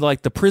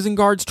the prison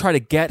guards try to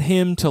get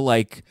him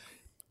to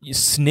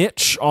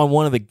snitch on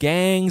one of the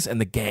gangs,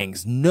 and the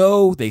gangs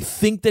know, they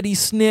think that he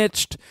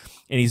snitched,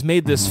 and he's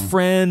made this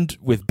friend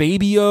with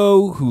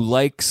Baby-O who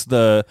likes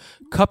the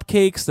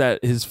cupcakes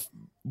that his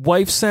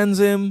wife sends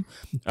him.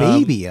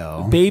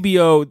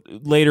 Baby-O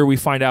later we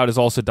find out is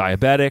also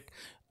diabetic.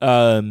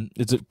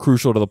 It's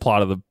crucial to the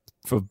plot of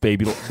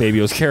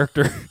Baby-O's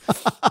character.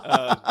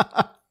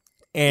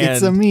 And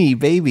it's a me,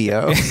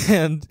 Baby-O.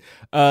 And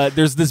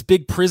there's this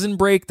big prison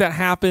break that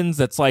happens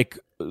that's like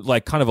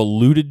kind of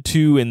alluded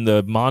to in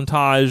the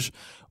montage,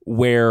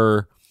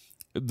 where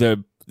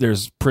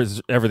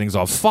everything's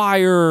on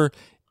fire,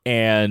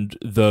 and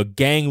the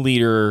gang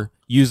leader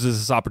uses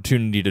this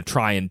opportunity to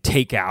try and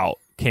take out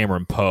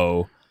Cameron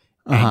Poe,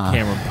 and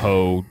Cameron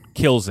Poe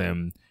kills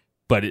him,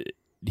 but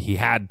he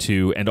had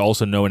to, and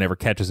also no one ever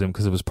catches him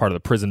because it was part of the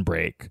prison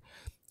break.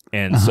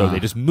 And so they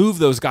just move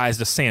those guys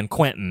to San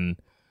Quentin,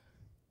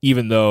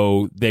 even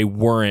though they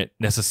weren't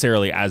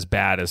necessarily as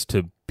bad as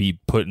to be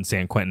put in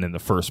San Quentin in the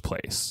first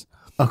place.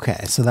 Okay,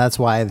 so that's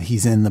why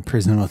he's in the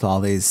prison with all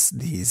these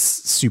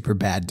super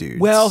bad dudes.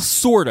 Well,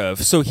 sort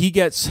of. So he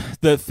gets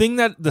the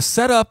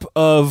setup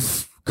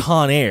of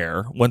Con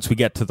Air, once we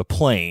get to the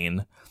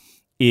plane,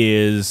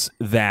 is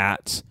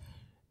that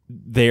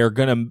they're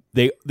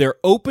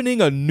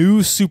opening a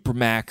new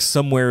Supermax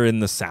somewhere in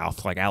the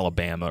South, like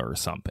Alabama or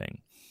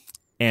something.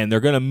 And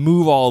they're going to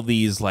move all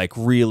these like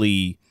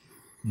really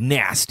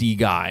nasty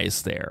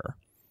guys there.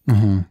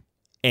 Mm-hmm.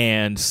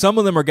 And some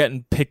of them are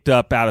getting picked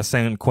up out of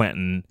San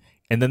Quentin,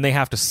 and then they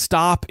have to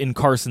stop in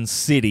Carson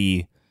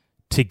City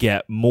to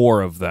get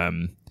more of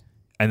them,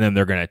 and then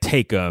they're going to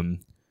take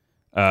them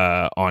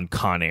on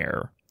Con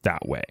Air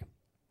that way.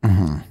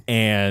 Mm-hmm.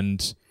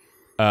 And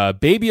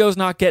Baby O's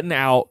not getting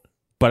out,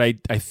 but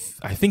I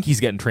think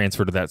he's getting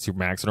transferred to that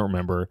Supermax. I don't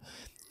remember.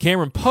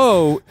 Cameron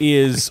Poe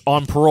is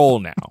on parole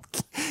now.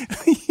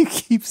 You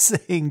keep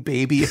saying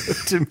Baby O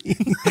to me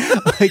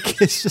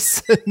like it's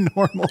just a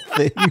normal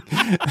thing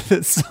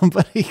that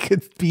somebody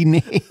could be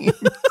named.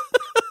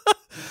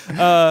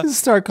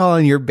 Start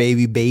calling your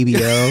baby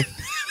O.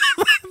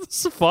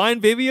 It's fine.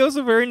 Baby O's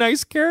a very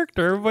nice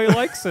character. Everybody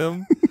likes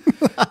him.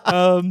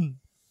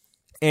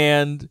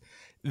 And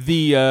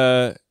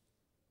the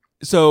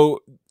so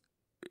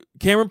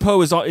Cameron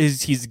Poe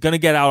is he's going to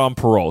get out on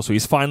parole, so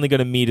he's finally going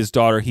to meet his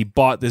daughter. He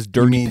bought this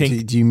dirty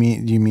pink. Do you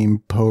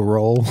mean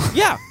parole?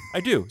 Yeah,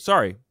 I do.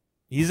 Sorry,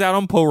 he's out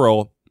on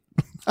parole,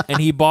 and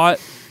he bought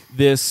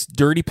this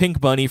dirty pink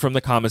bunny from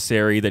the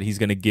commissary that he's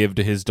going to give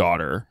to his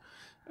daughter.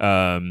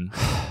 And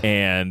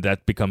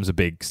that becomes a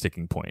big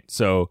sticking point.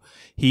 So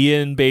he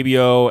and Baby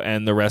O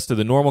and the rest of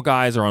the normal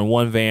guys are on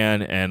one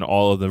van, and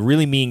all of the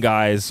really mean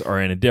guys are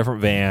in a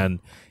different van,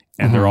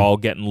 and they're all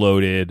getting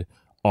loaded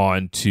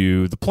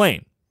onto the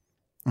plane.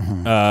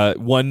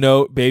 One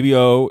note, Baby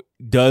O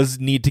does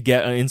need to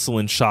get an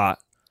insulin shot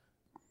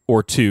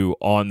or two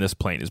on this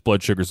plane. His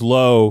blood sugar's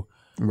low.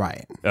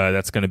 Right.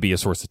 That's going to be a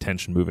source of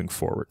tension moving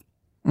forward.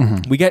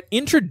 We get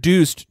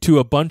introduced to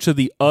a bunch of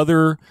the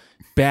other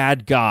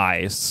bad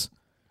guys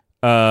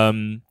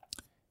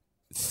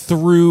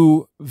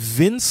through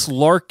Vince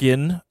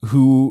Larkin,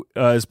 who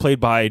is played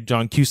by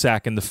John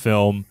Cusack in the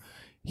film.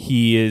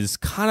 He is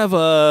kind of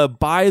a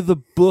by the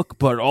book,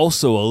 but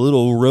also a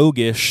little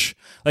roguish.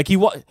 Like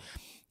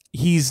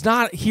he's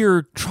not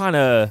here trying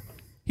to.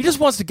 He just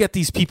wants to get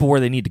these people where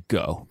they need to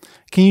go.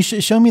 Can you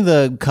show me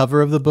the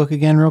cover of the book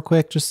again, real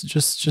quick? Just.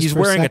 He's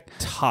wearing a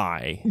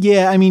tie.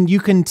 Yeah, I mean, you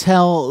can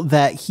tell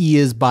that he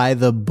is by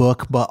the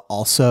book, but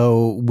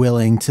also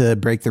willing to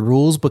break the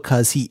rules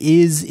because he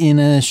is in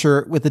a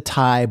shirt with a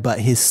tie, but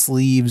his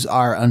sleeves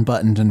are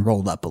unbuttoned and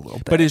rolled up a little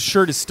bit. But his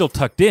shirt is still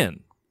tucked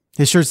in.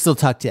 His shirt's still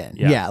tucked in.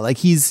 Yeah, like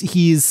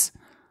he's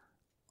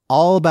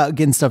all about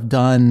getting stuff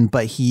done,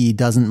 but he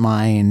doesn't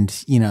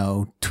mind,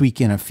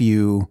 tweaking a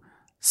few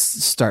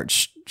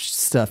starch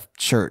stuff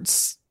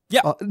shirts.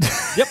 Yeah.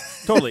 Yep,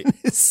 totally.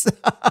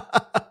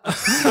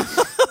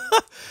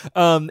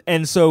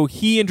 And so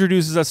he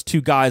introduces us to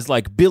guys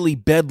like Billy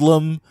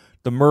Bedlam,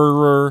 the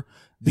murderer.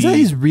 Is that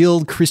his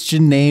real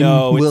Christian name?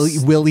 No,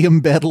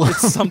 William Bedlam?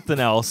 It's something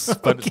else,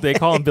 but they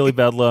call him Billy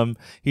Bedlam.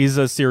 He's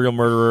a serial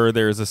murderer.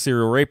 There's a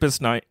serial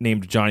rapist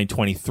named Johnny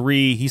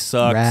 23. He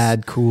sucks.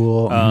 Rad,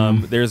 cool.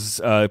 There's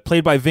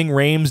played by Ving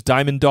Rhames,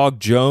 Diamond Dog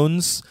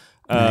Jones,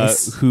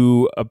 nice.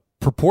 Who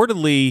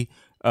purportedly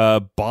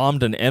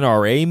bombed an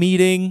NRA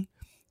meeting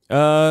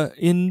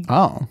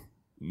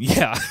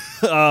yeah.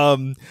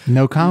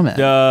 No comment.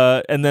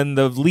 And then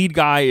the lead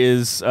guy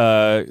is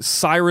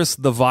Cyrus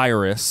the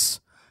Virus,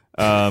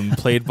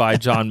 played by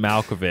John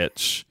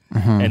Malkovich.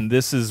 And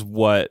this is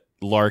what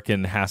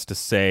Larkin has to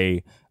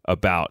say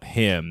about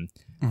him.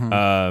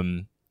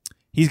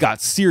 He's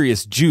got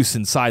serious juice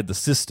inside the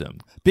system.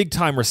 Big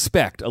time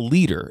respect, a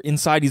leader.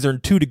 Inside he's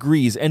earned 2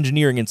 degrees,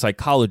 engineering and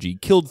psychology,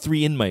 killed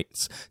 3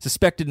 inmates,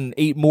 suspected in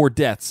 8 more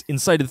deaths,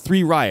 incited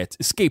 3 riots,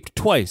 escaped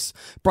twice,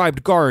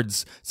 bribed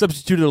guards,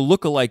 substituted a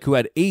lookalike who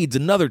had AIDS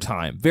another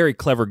time. Very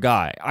clever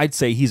guy. I'd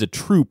say he's a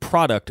true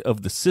product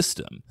of the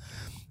system.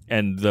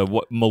 And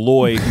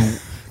Malloy, who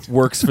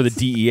works for the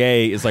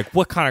DEA, is like,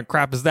 what kind of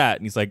crap is that?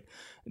 And he's like,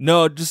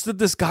 no, just that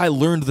this guy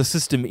learned the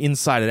system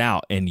inside and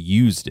out and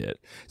used it.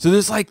 So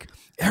there's like,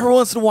 every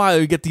once in a while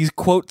you get these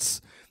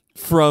quotes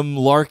from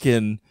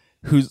Larkin,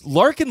 who's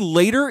Larkin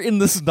later in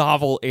this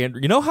novel. And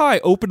you know how I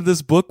opened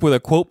this book with a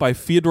quote by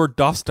Fyodor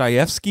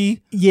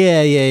Dostoevsky?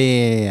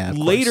 Yeah.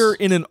 Later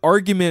in an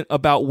argument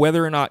about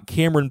whether or not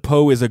Cameron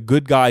Poe is a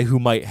good guy who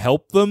might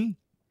help them,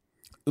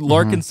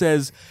 Larkin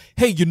says,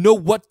 hey, you know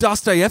what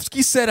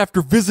Dostoevsky said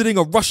after visiting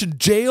a Russian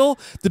jail?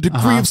 The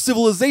degree of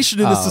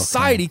civilization in a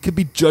society can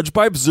be judged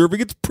by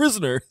observing its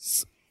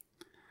prisoners.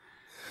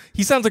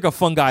 He sounds like a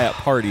fun guy at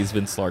parties,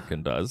 Vince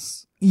Larkin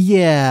does.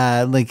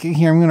 Yeah, like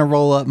here, I'm going to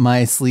roll up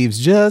my sleeves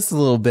just a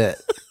little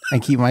bit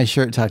and keep my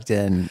shirt tucked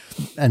in.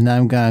 And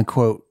I'm going to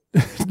quote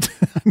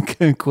I'm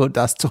going to quote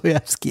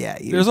Dostoevsky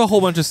at you. There's a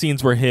whole bunch of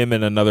scenes where him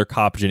and another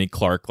cop, Jenny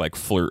Clark, like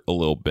flirt a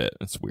little bit.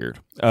 It's weird.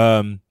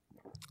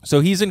 So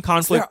he's in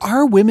conflict. There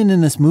are women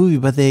in this movie,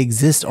 but they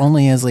exist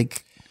only as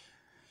like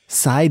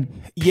side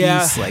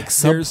piece, like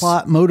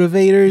subplot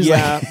motivators.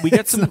 Yeah, Like,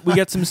 we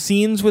get some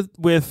scenes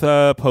with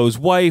Poe's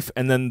wife,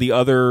 and then the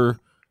other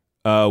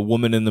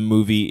woman in the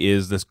movie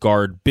is this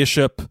guard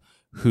Bishop,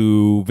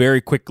 who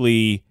very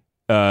quickly,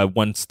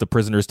 once the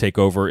prisoners take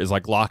over, is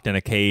like locked in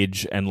a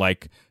cage, and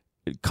like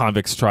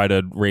convicts try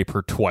to rape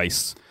her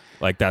twice.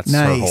 Like that's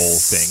her whole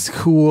thing.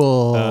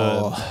 Cool.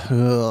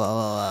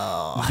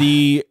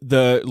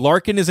 The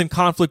Larkin is in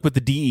conflict with the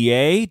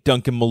DEA,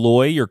 Duncan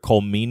Malloy or Cole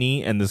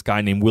Meany, and this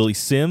guy named Willie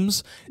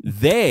Sims.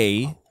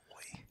 They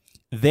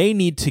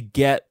need to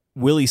get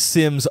Willie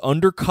Sims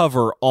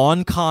undercover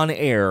on Con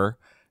Air,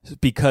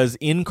 because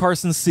in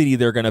Carson City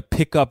they're going to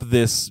pick up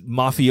this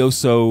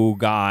mafioso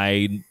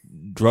guy,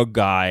 drug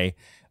guy,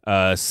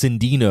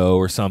 Cindino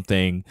or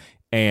something,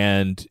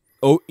 and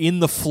in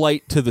the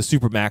flight to the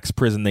Supermax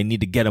prison, they need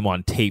to get him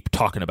on tape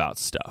talking about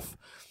stuff.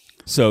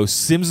 So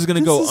Sims is going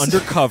to go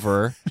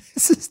undercover.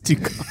 This is too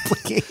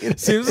complicated.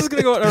 Sims is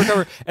going to go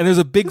undercover, and there's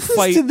a big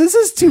fight. This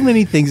is too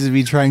many things to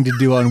be trying to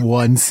do on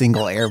one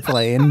single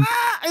airplane.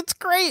 It's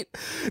great.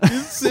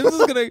 Sims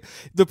is going to.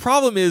 The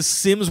problem is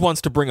Sims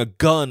wants to bring a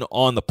gun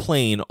on the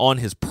plane on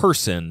his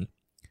person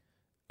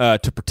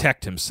to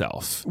protect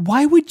himself.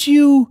 Why would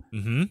you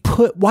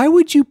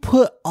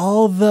put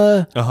all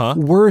the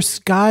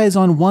worst guys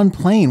on one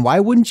plane? Why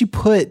wouldn't you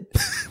put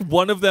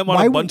one of them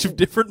on a bunch of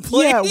different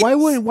planes?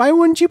 Yeah, why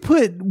wouldn't you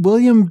put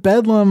William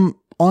Bedlam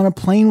on a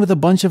plane with a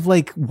bunch of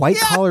like white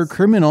collar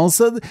criminals?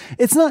 So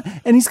it's not,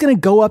 and he's going to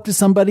go up to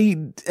somebody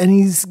and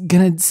he's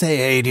going to say,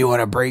 "Hey, do you want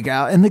to break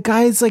out?" And the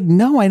guy's like,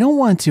 "No, I don't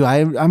want to.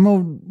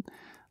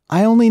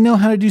 I only know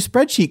how to do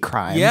spreadsheet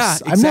crimes." Yeah,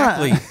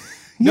 exactly. I'm not,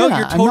 no,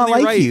 you're totally I'm not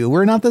like right. you.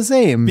 We're not the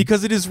same.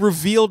 Because it is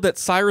revealed that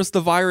Cyrus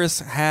the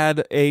Virus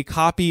had a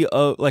copy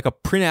of, like a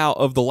printout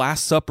of The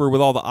Last Supper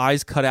with all the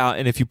eyes cut out,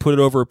 and if you put it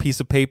over a piece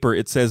of paper,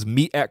 it says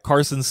 "Meet at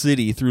Carson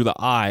City" through the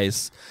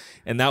eyes,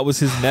 and that was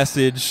his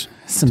message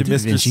to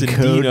Mr.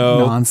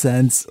 Cindino.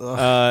 Nonsense.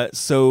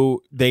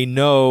 So they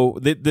know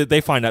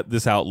they find out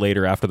this out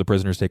later after the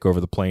prisoners take over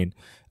the plane,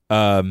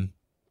 and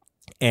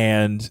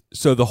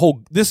so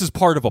this is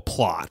part of a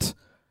plot.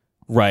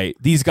 Right.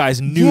 These guys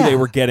knew they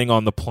were getting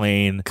on the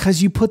plane.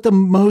 Because you put the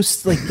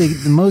most, like,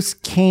 the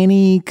most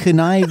canny,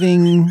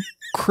 conniving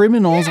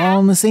criminals all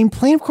on the same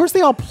plane. Of course, they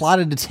all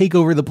plotted to take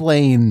over the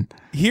plane.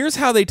 Here's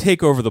how they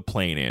take over the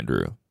plane,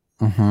 Andrew.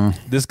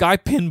 This guy,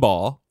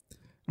 Pinball.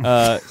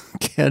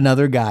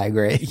 Another guy,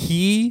 great.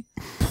 He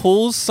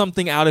pulls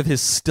something out of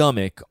his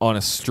stomach on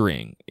a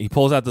string. He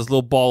pulls out this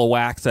little ball of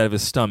wax out of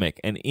his stomach,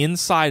 and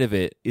inside of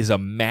it is a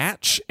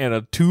match and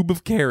a tube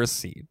of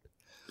kerosene.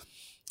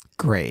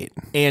 Great.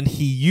 And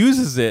he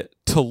uses it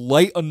to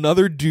light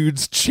another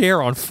dude's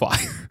chair on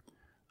fire.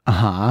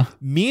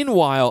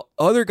 Meanwhile,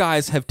 other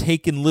guys have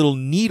taken little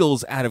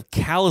needles out of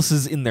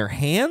calluses in their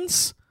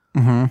hands,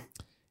 and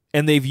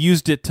they've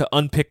used it to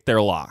unpick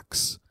their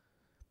locks.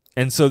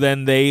 And so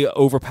then they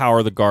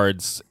overpower the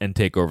guards and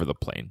take over the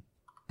plane.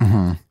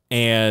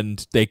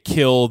 And they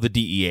kill the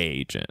DEA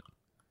agent.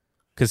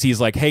 Because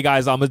he's like, "Hey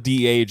guys, I'm a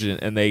DEA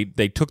agent." And they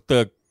took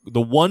the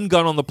one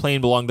gun on the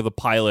plane belonged to the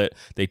pilot.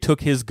 They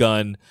took his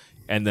gun,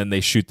 and then they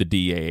shoot the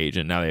DEA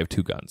agent. Now they have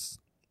two guns.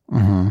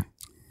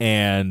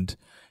 And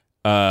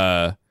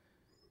at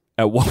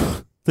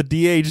one, the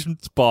DEA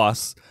agent's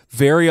boss,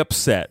 very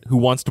upset, who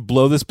wants to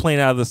blow this plane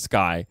out of the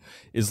sky,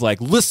 is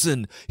like,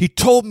 "Listen, he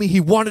told me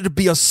he wanted to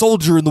be a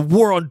soldier in the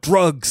war on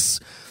drugs.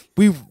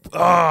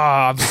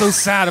 I'm so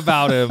sad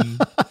about him."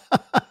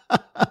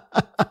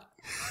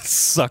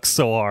 Sucks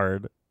so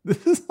hard.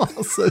 This is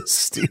all so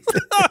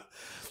stupid.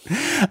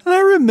 And I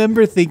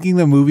remember thinking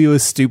the movie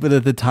was stupid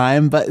at the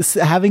time, but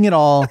having it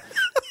all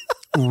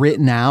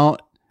written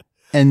out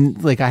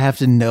and like I have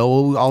to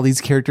know all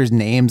these characters'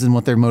 names and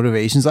what their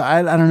motivations are.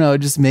 I don't know. It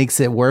just makes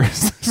it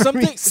worse.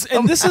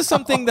 And this is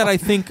something that I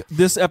think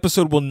this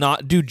episode will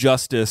not do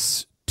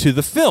justice to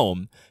the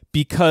film,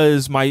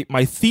 because my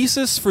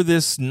thesis for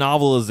this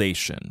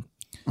novelization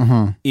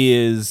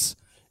is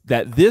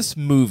that this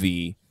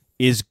movie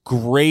is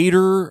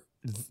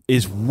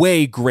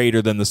way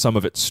greater than the sum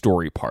of its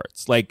story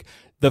parts. Like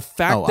the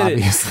fact that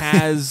obviously. It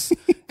has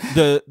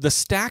the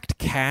stacked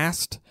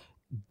cast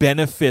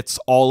benefits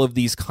all of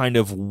these kind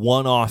of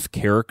one-off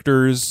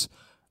characters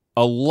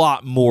a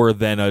lot more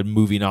than a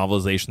movie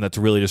novelization that's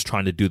really just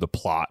trying to do the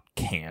plot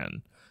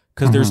can.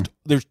 Because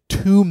there's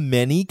too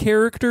many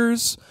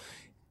characters,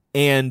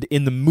 and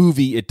in the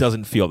movie it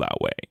doesn't feel that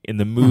way. In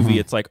the movie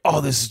it's like,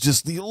 oh, this is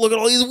just look at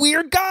all these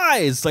weird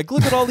guys. Like,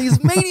 look at all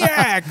these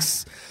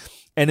maniacs.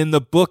 And in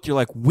the book, you're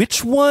like,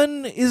 which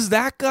one is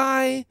that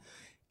guy?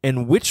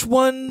 And which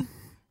one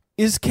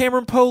is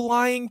Cameron Poe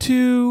lying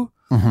to?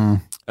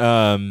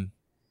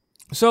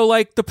 So,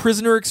 like, the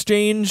prisoner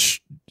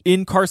exchange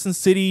in Carson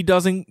City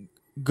doesn't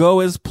go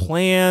as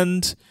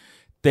planned.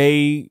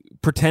 They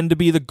pretend to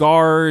be the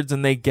guards,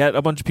 and they get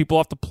a bunch of people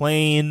off the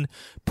plane.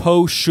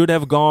 Poe should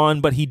have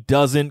gone, but he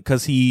doesn't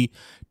because he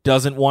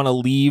doesn't want to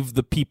leave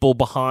the people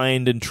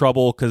behind in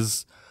trouble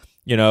because,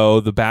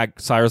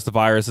 Cyrus the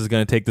Virus is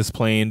going to take this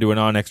plane to a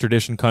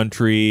non-extradition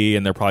country,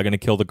 and they're probably going to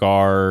kill the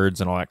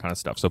guards and all that kind of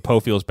stuff. So Poe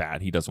feels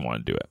bad. He doesn't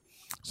want to do it.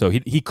 So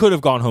he could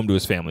have gone home to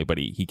his family, but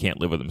he can't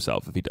live with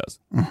himself if he does.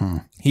 Mm-hmm.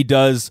 He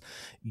does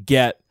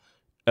get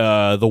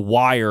the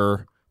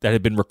wire that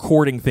had been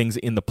recording things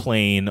in the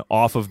plane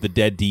off of the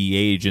dead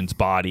DEA agent's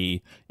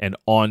body and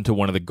onto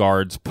one of the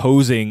guards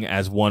posing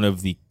as one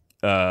of the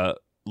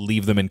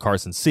leave them in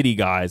Carson City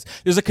guys.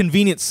 There's a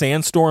convenient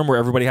sandstorm where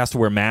everybody has to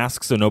wear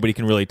masks so nobody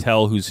can really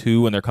tell who's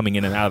who when they're coming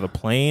in and out of the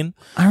plane.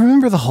 I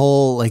remember the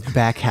whole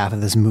back half of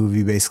this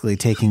movie basically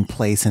taking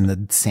place in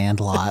the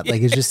sandlot.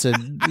 It's just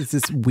it's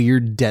this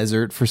weird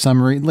desert for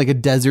some reason, like a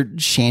desert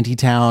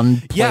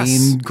shantytown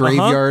plane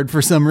graveyard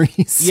for some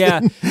reason. Yeah.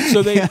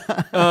 So they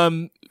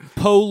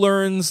Poe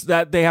learns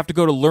that they have to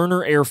go to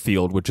Lerner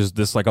Airfield, which is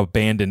this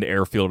abandoned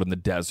airfield in the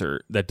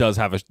desert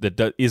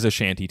that is a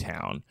shanty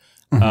town.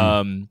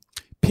 Mm-hmm.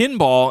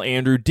 Pinball,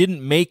 Andrew,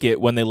 didn't make it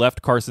when they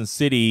left Carson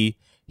City.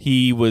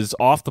 He was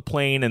off the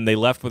plane and they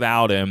left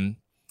without him.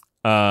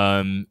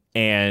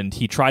 And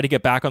he tried to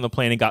get back on the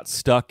plane and got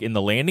stuck in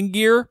the landing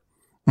gear.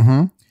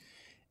 Mm-hmm.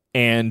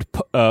 And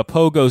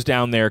Poe goes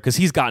down there because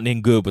he's gotten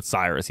in good with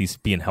Cyrus. He's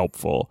being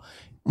helpful.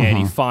 Mm-hmm. And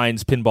he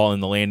finds Pinball in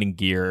the landing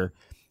gear.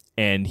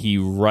 And he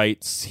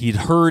writes, he'd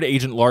heard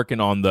Agent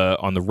Larkin on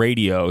the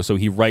radio. So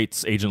he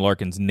writes Agent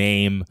Larkin's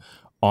name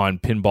on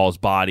Pinball's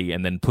body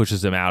and then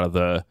pushes him out of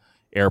the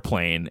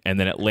airplane, and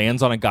then it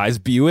lands on a guy's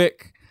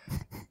Buick.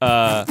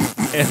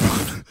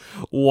 And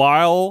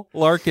while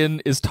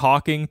Larkin is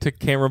talking to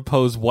Cameron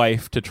Poe's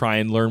wife to try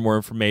and learn more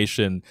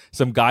information,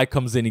 some guy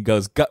comes in. He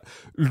goes,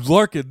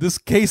 "Larkin, this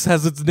case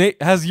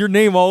has your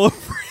name all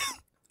over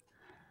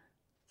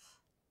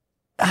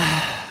it."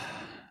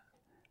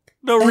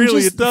 No, and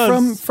really, it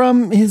does.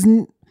 From his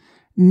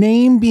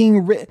name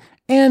being written,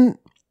 and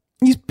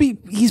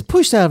he's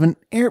pushed out of an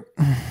air.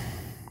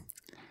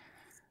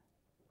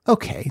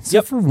 Okay,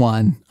 so for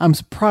one, I'm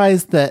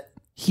surprised that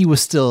he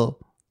was still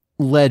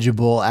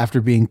legible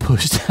after being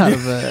pushed out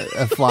of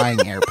a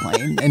flying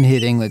airplane and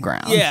hitting the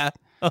ground. Yeah.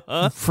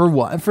 For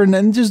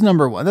just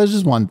number one. That's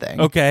just one thing.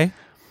 Okay.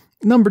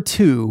 Number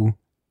two,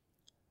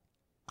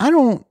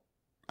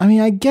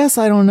 I guess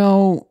I don't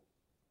know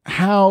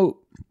how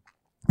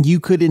you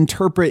could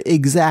interpret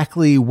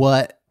exactly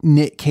what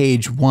Nick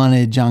Cage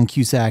wanted John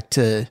Cusack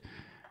to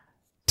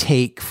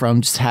take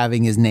from just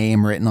having his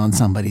name written on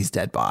somebody's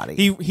dead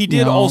body. He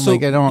did also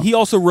he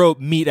also wrote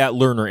meet at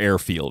Lerner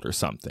Airfield or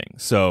something.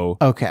 So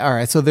okay, all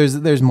right. So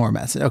there's more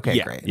message. Okay,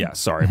 yeah, great. Yeah,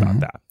 sorry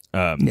about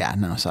that. Yeah,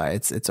 no, sorry.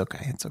 It's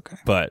okay. It's okay.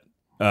 But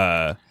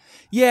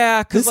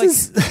yeah, because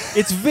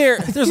it's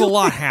there's a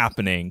lot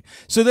happening.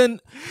 So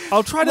then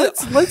I'll try to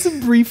let's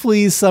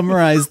briefly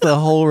summarize the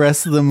whole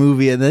rest of the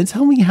movie and then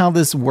tell me how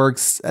this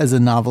works as a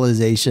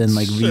novelization,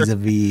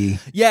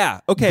 vis-a-vis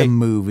the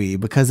movie,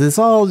 because it's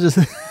all just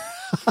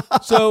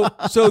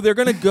So they're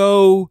gonna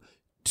go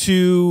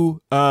to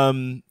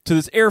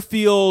this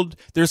airfield.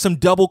 There's some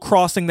double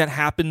crossing that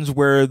happens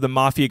where the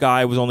mafia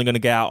guy was only gonna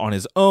get out on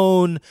his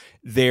own.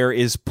 There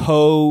is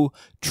Poe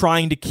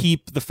trying to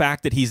keep the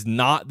fact that he's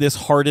not this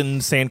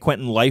hardened San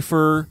Quentin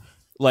lifer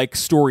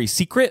story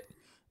secret.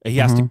 He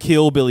has to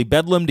kill Billy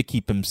Bedlam to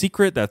keep him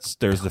secret.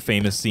 There's the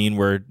famous scene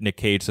where Nick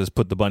Cage says,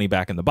 "Put the bunny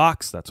back in the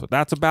box." That's what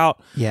that's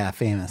about. Yeah,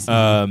 famous.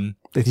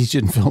 That he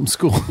should in film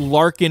school.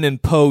 Larkin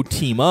and Poe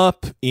team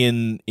up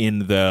in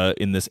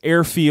this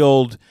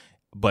airfield,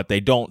 but they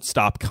don't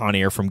stop Con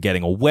Air from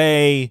getting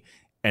away.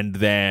 And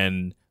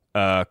then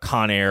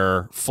Con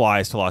Air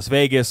flies to Las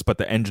Vegas, but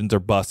the engines are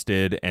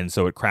busted, and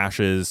so it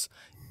crashes.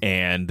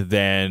 And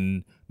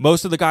then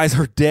most of the guys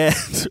are dead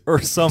or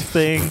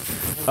something.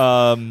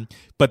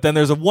 But then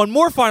there's one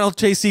more final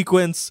chase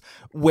sequence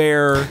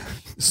where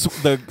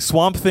the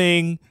Swamp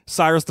Thing,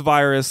 Cyrus the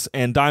Virus,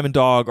 and Diamond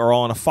Dog are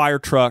all in a fire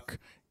truck.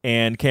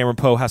 And Cameron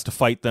Poe has to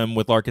fight them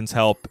with Larkin's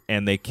help,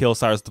 and they kill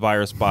Cyrus the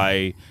Virus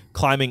by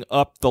climbing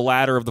up the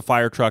ladder of the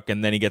fire truck,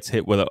 and then he gets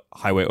hit with a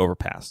highway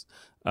overpass.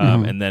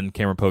 And then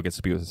Cameron Poe gets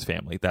to be with his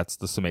family. That's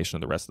the summation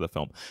of the rest of the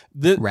film.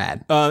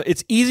 Rad.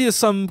 It's easy to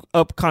sum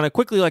up kind of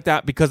quickly like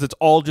that because it's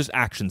all just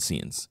action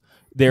scenes.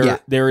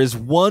 There is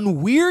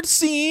one weird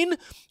scene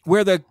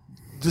where the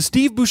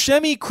Steve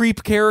Buscemi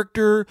creep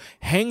character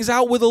hangs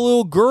out with a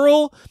little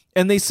girl,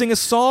 and they sing a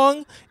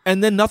song,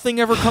 and then nothing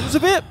ever comes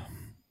of it.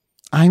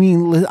 I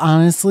mean,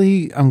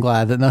 honestly, I'm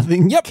glad that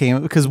nothing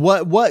came, because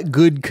what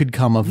good could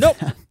come of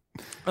that?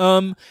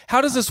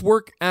 How does this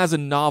work as a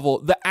novel?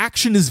 The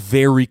action is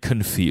very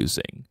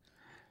confusing.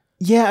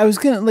 Yeah, I was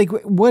gonna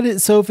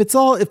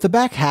if the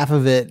back half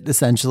of it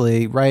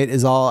essentially, right,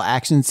 is all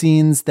action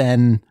scenes,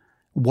 then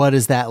what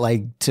is that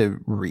like to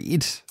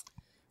read?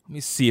 Let me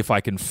see if I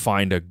can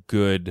find a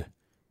good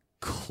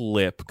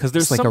clip, because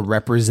there's a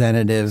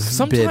representative.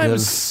 Sometimes bit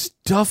of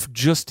stuff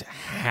just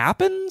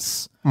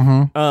happens.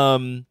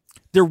 Mm-hmm.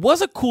 There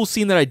was a cool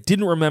scene that I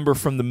didn't remember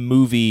from the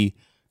movie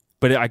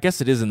but I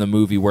guess it is in the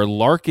movie where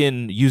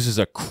Larkin uses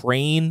a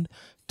crane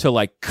to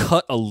like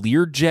cut a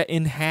Learjet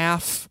in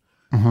half,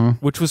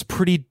 which was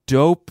pretty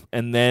dope.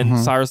 And then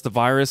Cyrus the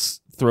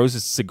Virus throws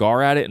his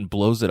cigar at it and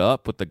blows it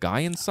up with the guy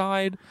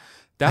inside.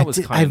 That was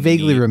kind of I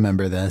vaguely neat.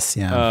 remember this.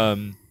 Yeah.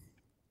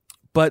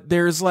 But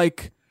there's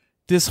like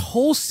this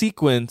whole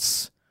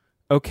sequence,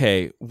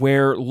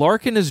 where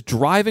Larkin is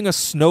driving a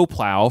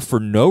snowplow for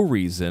no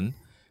reason.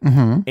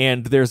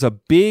 And there's a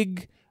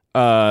big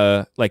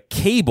like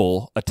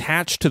cable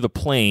attached to the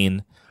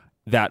plane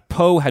that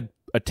Poe had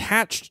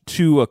attached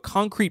to a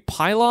concrete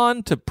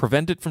pylon to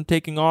prevent it from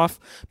taking off,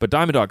 but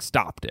Diamond Dog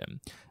stopped him.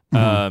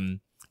 And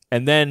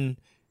then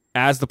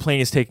as the plane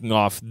is taking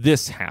off,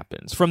 this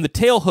happens. From the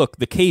tail hook,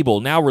 the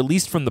cable, now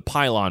released from the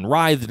pylon,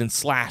 writhed and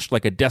slashed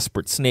like a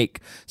desperate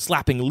snake,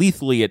 slapping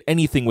lethally at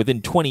anything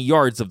within 20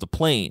 yards of the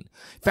plane.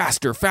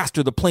 Faster,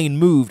 faster the plane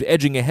moved,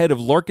 edging ahead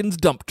of Larkin's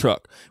dump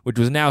truck, which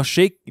was now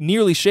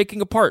nearly shaking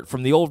apart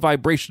from the old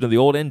vibration of the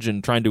old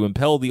engine trying to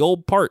impel the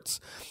old parts.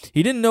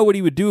 He didn't know what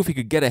he would do if he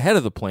could get ahead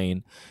of the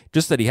plane,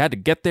 just that he had to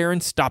get there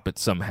and stop it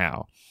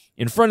somehow.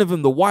 In front of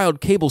him, the wild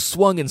cable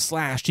swung and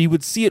slashed. He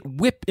would see it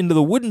whip into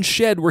the wooden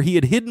shed where he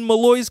had hidden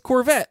Malloy's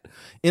Corvette.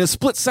 In a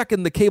split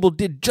second, the cable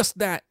did just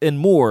that and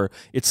more.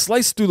 It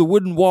sliced through the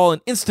wooden wall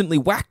and instantly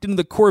whacked into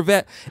the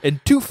Corvette,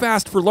 and too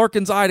fast for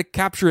Larkin's eye to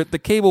capture it, the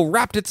cable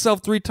wrapped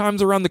itself 3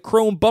 times around the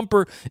chrome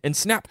bumper and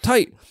snapped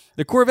tight.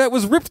 The Corvette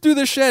was ripped through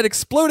the shed,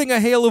 exploding a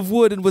hail of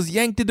wood, and was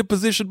yanked into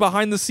position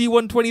behind the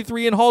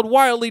C-123 and hauled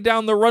wildly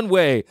down the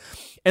runway.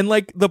 And,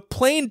 like, the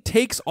plane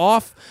takes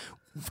off,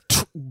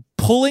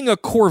 pulling a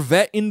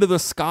Corvette into the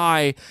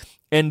sky,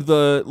 and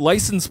the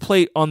license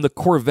plate on the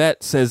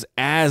Corvette says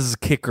 "Ass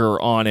Kicker"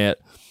 on it,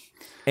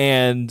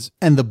 and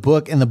the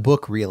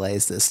book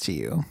relays this to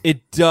you.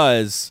 It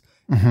does.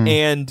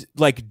 And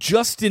like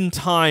just in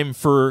time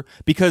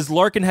because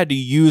Larkin had to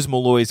use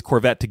Malloy's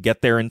Corvette to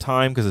get there in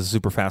time because it's a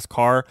super fast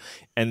car,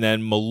 and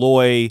then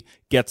Malloy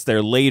gets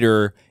there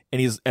later,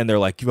 and they're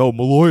like, "Oh,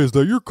 Malloy, is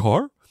that your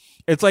car?"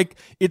 It's like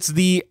it's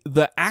the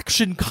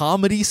action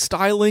comedy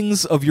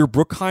stylings of your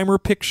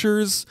Bruckheimer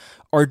pictures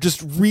are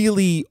just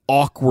really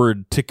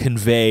awkward to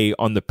convey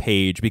on the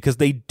page because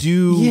they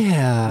do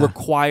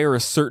require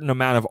a certain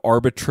amount of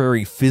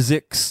arbitrary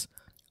physics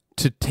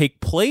to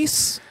take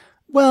place.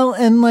 Well,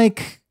 and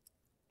like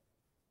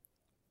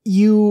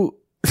you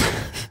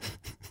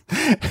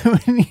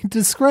when he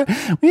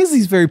has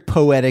these very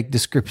poetic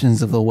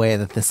descriptions of the way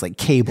that this like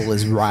cable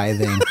is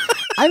writhing,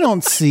 I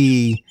don't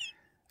see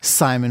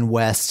Simon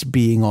West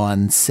being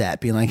on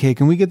set being like, "Hey,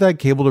 can we get that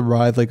cable to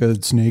writhe like a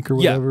snake or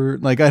whatever?"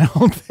 Like I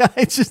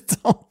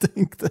just don't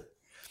think that.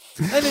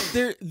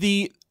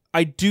 And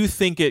I do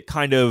think it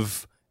kind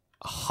of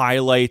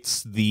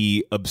highlights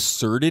the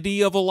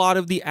absurdity of a lot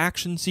of the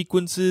action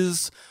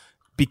sequences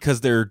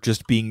because they're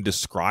just being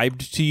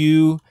described to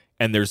you,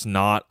 and there's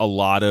not a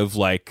lot of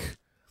like,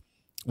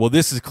 well,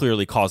 this is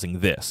clearly causing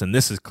this, and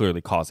this is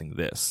clearly causing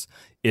this.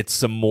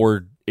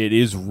 It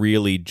is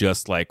really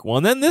just like, well,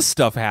 and then this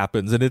stuff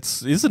happens, and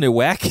isn't it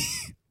wacky?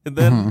 And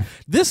then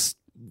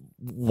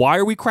why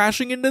are we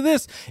crashing into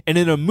this? And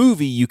in a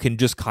movie, you can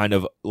just kind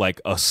of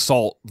like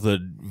assault the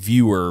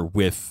viewer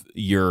with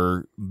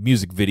your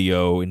music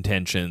video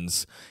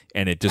intentions,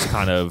 and it just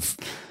kind of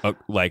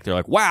like they're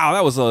like, wow,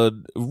 that was a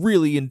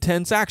really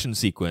intense action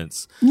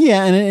sequence.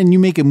 Yeah, and you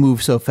make it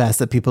move so fast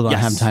that people don't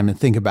have time to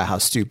think about how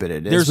stupid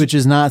it is, which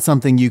is not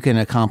something you can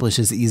accomplish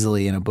as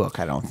easily in a book,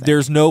 I don't think.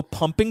 There's no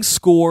pumping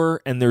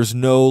score, and there's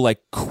no like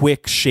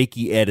quick,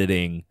 shaky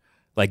editing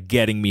like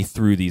getting me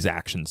through these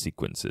action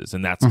sequences,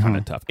 and that's kind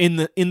of tough. In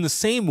the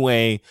same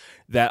way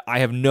that I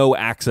have no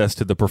access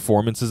to the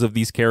performances of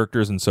these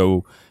characters, and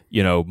so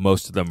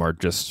most of them are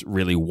just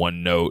really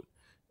one note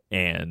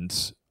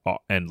and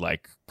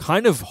like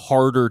kind of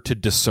harder to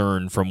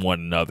discern from one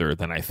another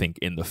than I think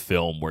in the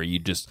film, where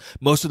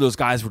most of those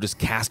guys were just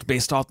cast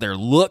based off their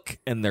look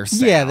and their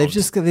sound. Yeah, they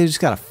just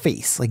got a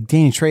face. Like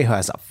Danny Trejo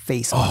has a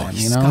face on him.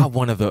 He's got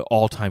one of the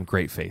all-time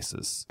great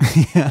faces.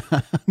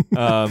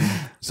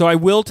 So I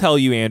will tell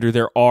you, Andrew,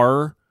 there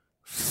are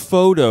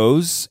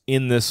photos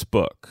in this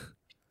book.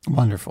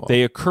 Wonderful.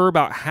 They occur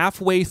about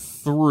halfway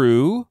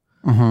through.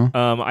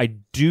 I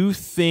do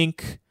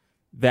think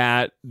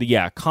that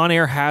Con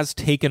Air has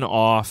taken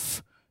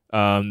off.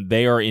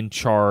 They are in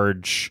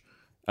charge,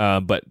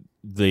 but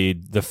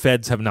the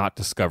feds have not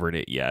discovered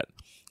it yet.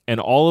 And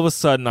all of a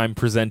sudden, I'm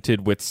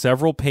presented with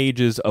several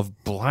pages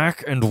of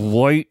black and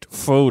white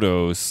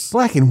photos.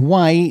 Black and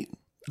white.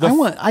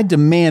 I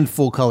demand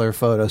full color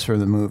photos from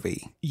the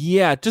movie.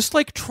 Yeah, just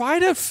like try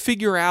to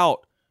figure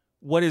out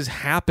what is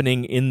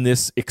happening in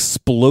this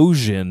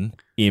explosion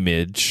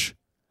image.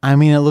 I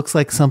mean, it looks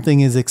like something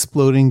is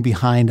exploding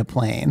behind a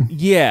plane.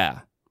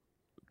 Yeah.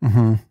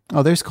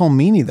 Oh, there's Cole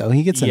Meany, though.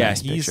 He gets a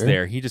nice picture. Yeah, he's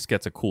there. He just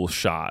gets a cool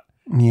shot.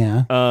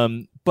 Yeah.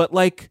 But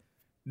like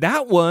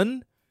that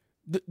one,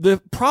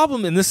 the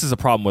problem, and this is a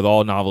problem with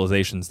all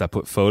novelizations that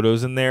put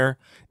photos in there,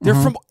 they're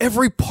from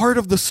every part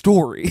of the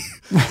story.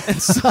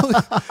 And so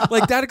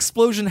like that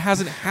explosion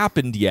hasn't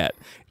happened yet.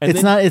 And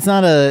it's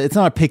not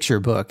a picture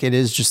book. It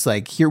is just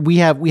like, here we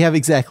have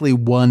exactly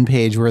 1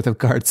 page worth of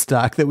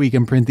cardstock that we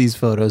can print these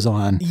photos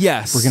on.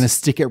 Yes. We're going to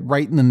stick it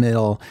right in the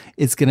middle.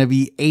 It's going to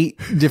be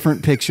 8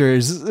 different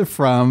pictures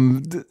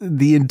from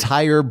the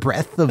entire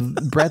breadth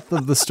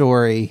of the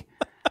story.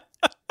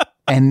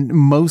 And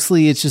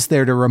mostly it's just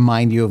there to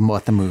remind you of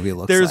what the movie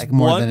looks like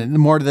more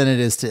than it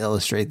is to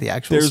illustrate the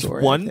actual story.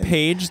 There's one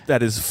page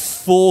that is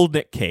full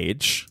Nick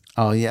Cage.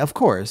 Oh yeah, of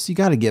course. You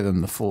got to give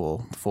him the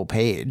full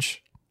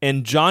page.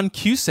 And John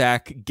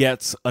Cusack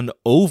gets an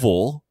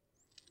oval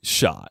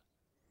shot.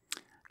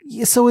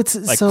 Yeah, so it's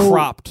like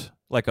cropped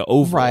like an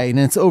oval. Right, and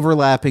it's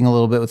overlapping a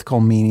little bit with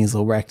Cole Meany's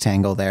little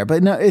rectangle there.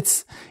 But no,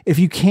 it's if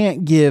you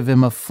can't give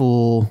him a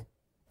full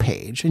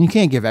page, and you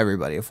can't give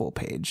everybody a full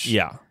page.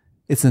 Yeah.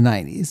 It's the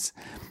 90s.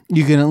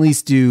 You can at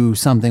least do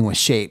something with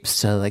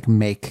shapes to like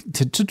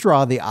to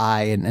draw the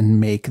eye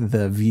and make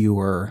the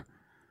viewer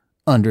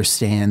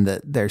understand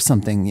that there's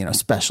something,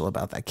 special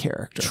about that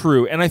character.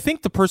 True. And I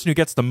think the person who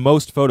gets the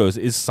most photos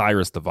is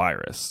Cyrus the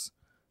Virus.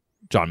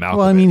 John Malkovich.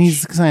 Well, I mean,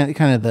 he's kind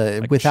of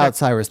the, like, without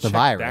Cyrus the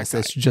Virus,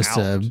 it's just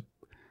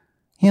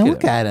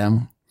look at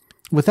him.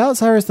 Without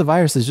Cyrus the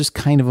Virus is just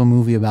kind of a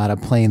movie about a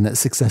plane that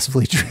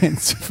successfully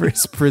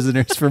transfers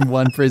prisoners from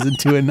one prison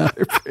to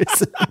another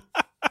prison.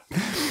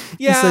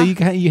 Yeah. So you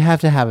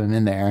have to have him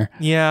in there.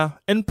 Yeah.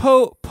 And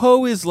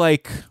Poe is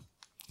like,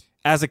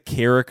 as a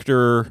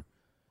character,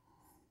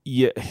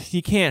 you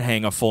can't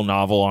hang a full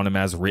novel on him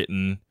as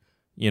written.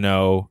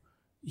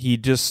 He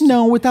just...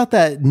 No, without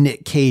that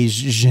Nick Cage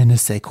je ne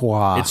sais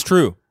quoi. It's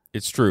true.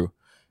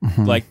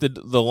 Mm-hmm. Like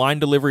the line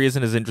delivery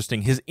isn't as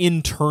interesting. His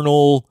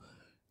internal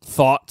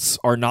thoughts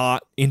are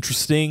not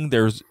interesting.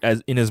 There's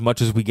in as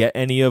much as we get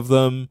any of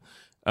them.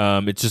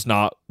 It's just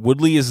not...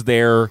 Woodley is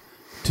there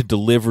to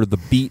deliver the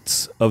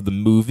beats of the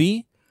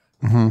movie.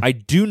 Mm-hmm. I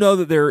do know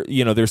that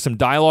there's some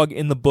dialogue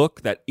in the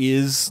book that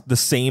is the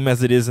same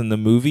as it is in the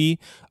movie.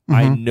 Mm-hmm.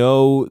 I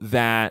know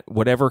that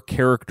whatever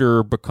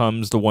character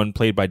becomes the one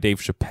played by Dave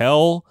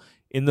Chappelle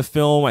in the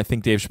film, I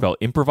think Dave Chappelle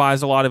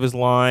improvised a lot of his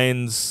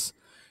lines.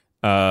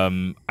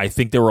 I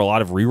think there were a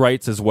lot of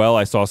rewrites as well.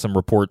 I saw some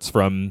reports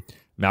from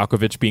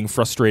Malkovich being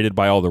frustrated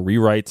by all the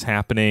rewrites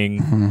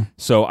happening. Mm-hmm.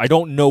 So I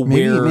don't know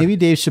where... Maybe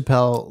Dave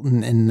Chappelle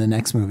in the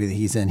next movie that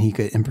he's in, he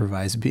could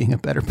improvise being a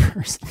better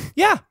person.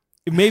 Yeah.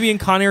 Maybe in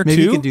Con Air 2.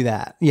 Maybe he could do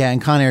that. Yeah, in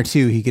Con Air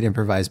 2, he could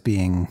improvise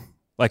being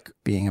a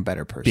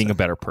better person. Being a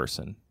better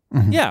person.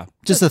 Mm-hmm. Yeah.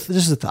 Just a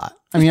thought.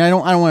 I mean, I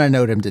don't want to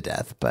note him to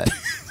death, but...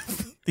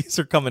 These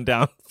are coming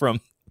down from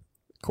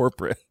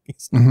corporate.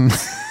 Mm-hmm.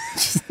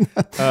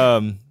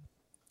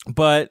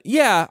 But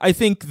yeah, I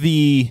think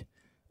the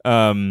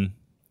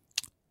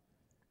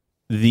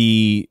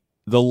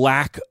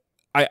lack,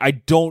 I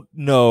don't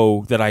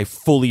know that I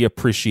fully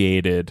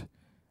appreciated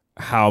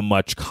how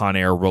much Con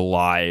Air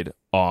relied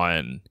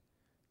on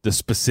the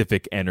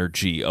specific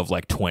energy of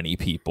like 20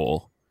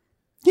 people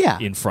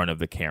in front of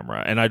the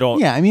camera. And I don't...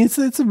 Yeah, I mean, it's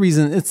a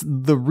reason. It's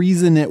the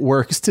reason it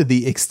works to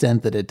the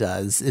extent that it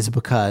does is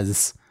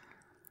because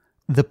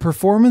the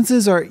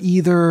performances are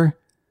either...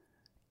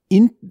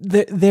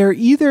 they're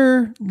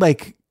either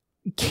like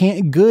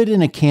good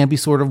in a campy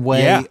sort of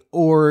way,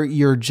 or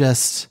you're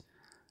just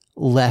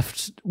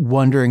left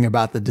wondering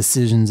about the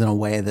decisions in a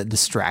way that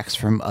distracts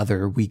from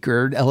other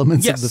weaker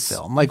elements of the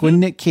film. Like when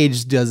Nick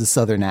Cage does a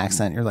Southern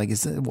accent, you're like,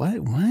 is it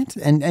what?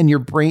 And your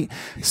brain,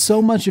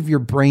 so much of your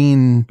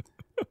brain,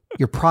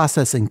 your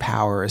processing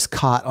power is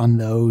caught on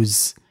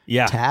those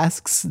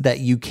tasks that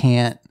you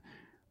can't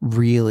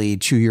really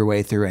chew your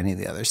way through any of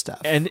the other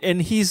stuff.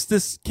 And he's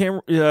this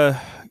Cameron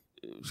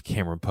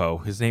Poe.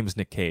 His name is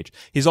Nick Cage.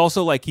 He's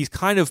also like, he's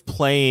kind of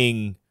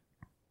playing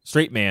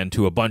straight man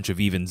to a bunch of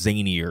even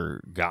zanier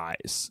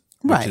guys.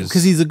 Right,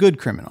 because he's a good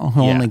criminal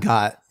who only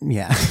got, which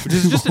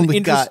is just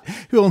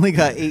who only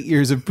got 8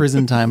 years of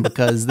prison time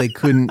because they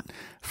couldn't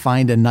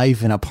find a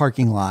knife in a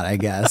parking lot, I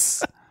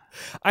guess.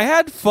 I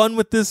had fun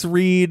with this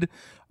read.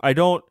 I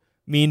don't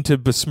mean to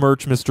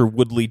besmirch Mr.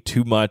 Woodley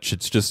too much.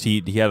 It's just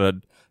he had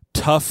a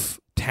tough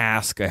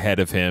task ahead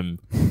of him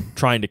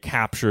trying to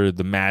capture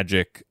the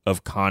magic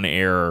of Con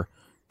Air,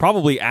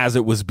 probably as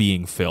it was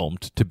being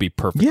filmed, to be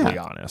perfectly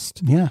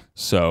honest. Yeah.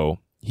 So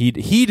he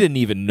didn't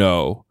even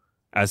know,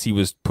 as he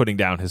was putting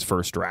down his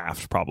first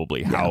draft,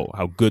 probably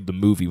how good the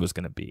movie was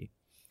going to be.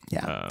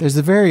 Yeah. There's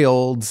a very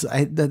old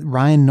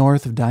Ryan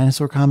North of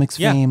Dinosaur Comics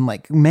fame,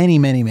 like many,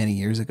 many, many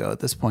years ago at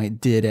this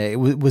point,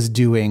 was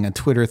doing a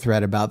Twitter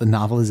thread about the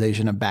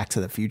novelization of Back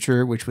to the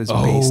Future, which was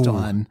based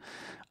on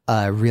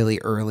a really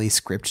early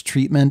script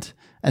treatment.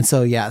 And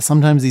so,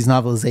 sometimes these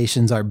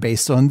novelizations are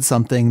based on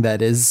something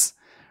that is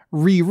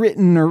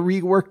rewritten or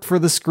reworked for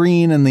the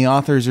screen, and the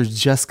authors are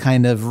just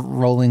kind of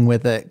rolling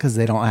with it because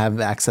they don't have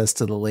access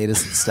to the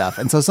latest stuff.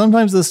 And so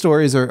sometimes the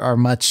stories are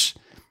much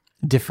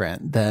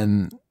different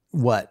than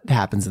what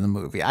happens in the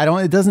movie.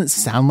 It doesn't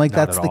sound like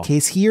that's the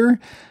case here,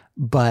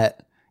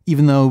 but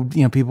even though,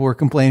 people were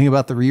complaining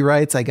about the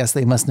rewrites, I guess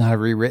they must not have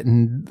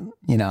rewritten,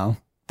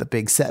 the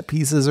big set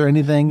pieces or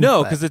anything.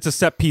 No, because it's a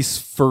set piece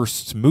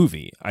first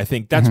movie. I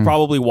think that's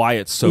probably why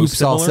it's so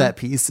similar. All set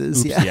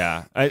pieces. Oops,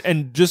 yeah.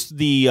 And just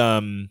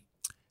the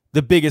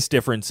biggest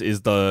difference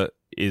is the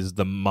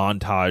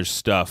montage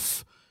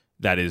stuff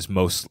that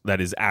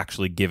is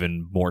actually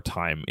given more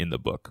time in the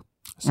book.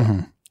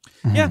 So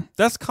yeah,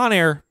 that's Con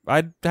Air.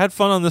 I had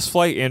fun on this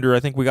flight, Andrew. I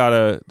think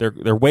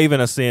they're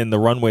waving us in. The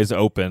runway's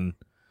open.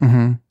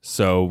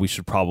 So we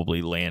should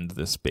probably land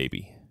this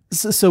baby.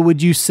 So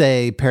would you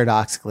say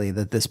paradoxically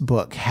that this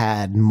book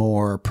had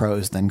more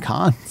pros than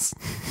cons?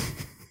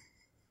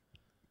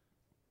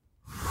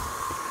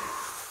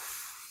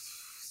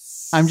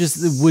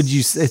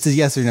 It's a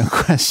yes or no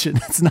question.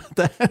 It's not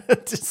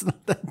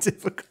that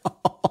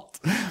difficult.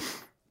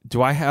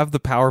 Do I have the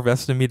power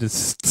vested in me to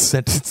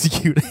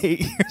sentence you to 8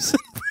 years in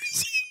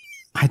prison?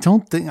 I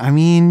don't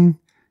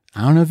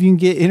know if you can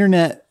get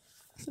internet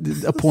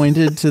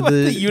appointed to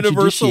the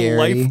universal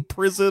judiciary. Life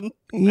prison.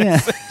 Yeah.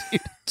 Send you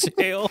to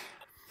jail.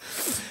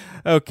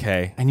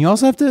 Okay. And you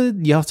also have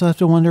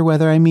to wonder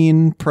whether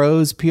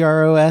pros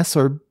PROS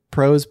or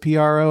pros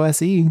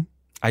PROSE.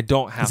 I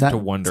don't have to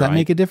wonder. Does that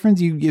make a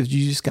difference? You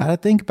just got to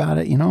think about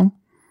it,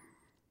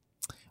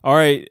 All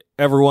right,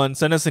 everyone,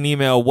 send us an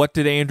email. What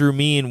did Andrew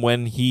mean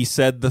when he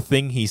said the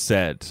thing he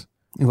said?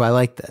 Ooh, I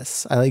like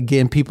this. I like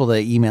getting people to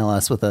email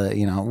us with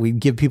we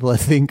give people a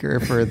thinker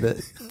for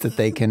that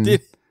they can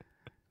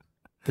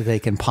that they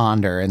can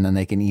ponder, and then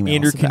they can email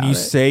Andrew, us about can you it.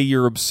 say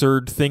your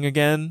absurd thing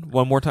again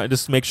one more time,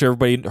 just to make sure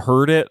everybody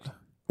heard it?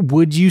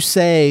 Would you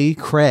say,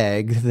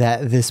 Craig,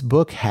 that this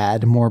book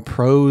had more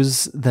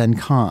pros than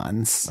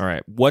cons? All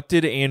right. What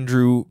did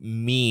Andrew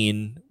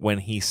mean when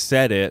he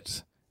said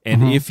it?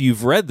 And if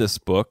you've read this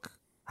book,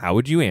 how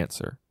would you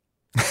answer?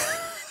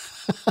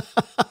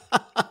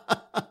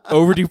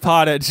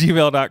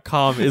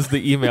 overduepod@gmail.com is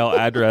the email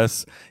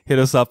address. Hit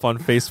us up on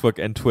Facebook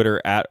and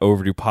Twitter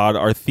 @overduepod.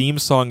 Our theme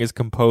song is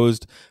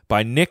composed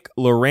by Nick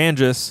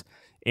Larangis.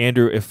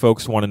 Andrew, if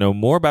folks want to know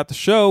more about the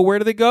show, where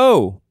do they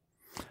go?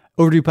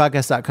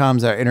 Overduepodcast.com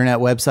is our internet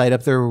website.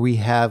 Up there where we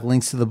have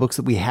links to the books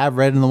that we have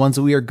read and the ones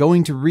that we are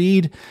going to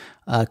read.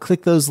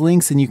 Click those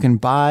links and you can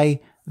buy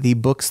the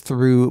books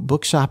through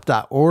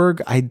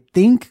bookshop.org. I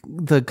think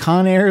the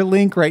Con Air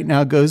link right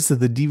now goes to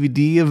the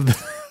DVD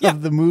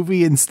of the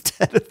movie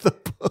instead of the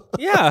book.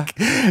 Yeah.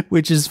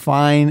 Which is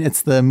fine.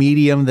 It's the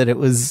medium that it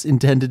was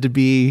intended to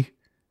be,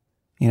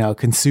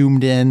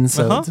 consumed in.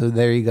 So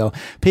there you go.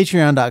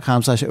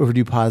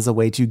 Patreon.com/overduepod is a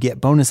way to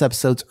get bonus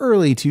episodes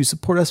early, to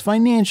support us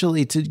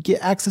financially, to get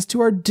access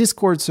to our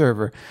Discord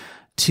server,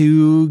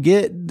 to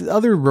get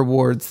other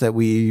rewards that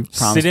we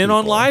promise. Sit in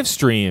on live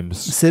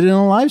streams.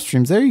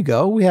 There you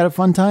go. We had a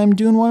fun time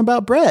doing one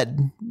about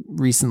bread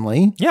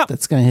recently. Yeah.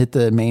 That's going to hit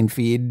the main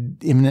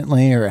feed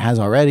imminently, or it has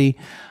already.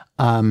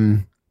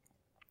 And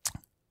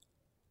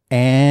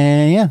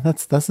yeah,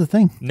 that's the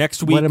thing.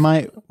 Next week, what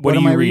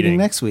am I reading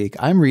next week?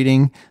 I'm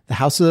reading The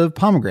House of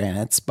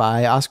Pomegranates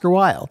by Oscar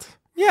Wilde.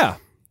 Yeah.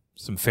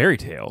 Some fairy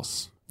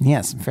tales.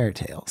 Yeah, some fairy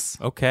tales.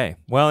 Okay.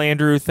 Well,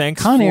 Andrew,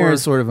 thanks Con Air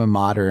is sort of a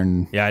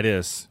modern it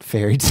is.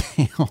 Fairy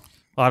tale.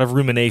 A lot of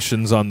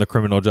ruminations on the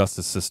criminal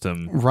justice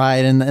system.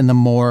 Right, and the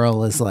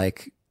moral is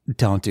like,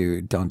 don't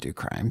do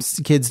crimes.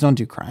 Kids, don't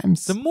do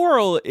crimes. The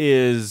moral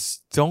is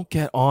don't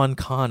get on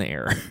Con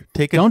Air.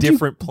 Take a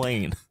different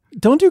plane.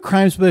 Don't do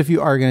crimes, but if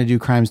you are going to do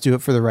crimes, do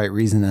it for the right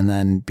reason, and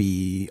then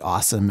be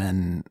awesome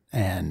and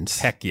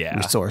heck yeah,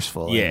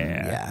 resourceful.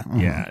 Yeah.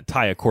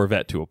 Tie a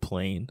Corvette to a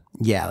plane.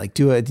 Yeah, like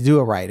do it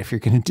right if you're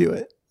going to do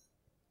it.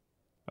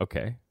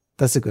 Okay.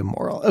 That's a good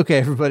moral. Okay,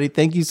 everybody,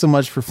 thank you so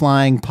much for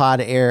flying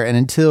Pod Air, and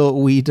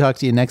until we talk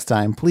to you next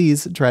time,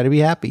 please try to be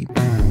happy.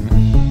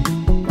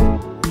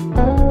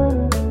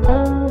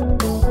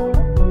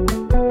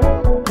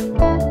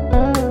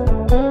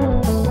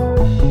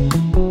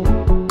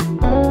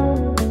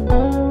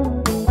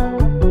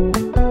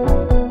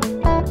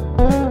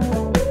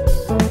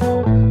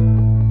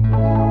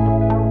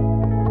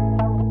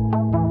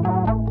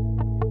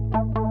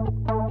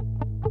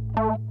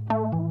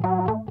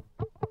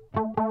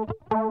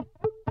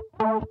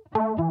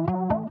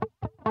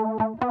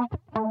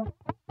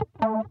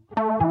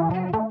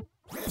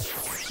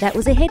 That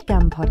was a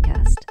HeadGum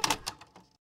podcast.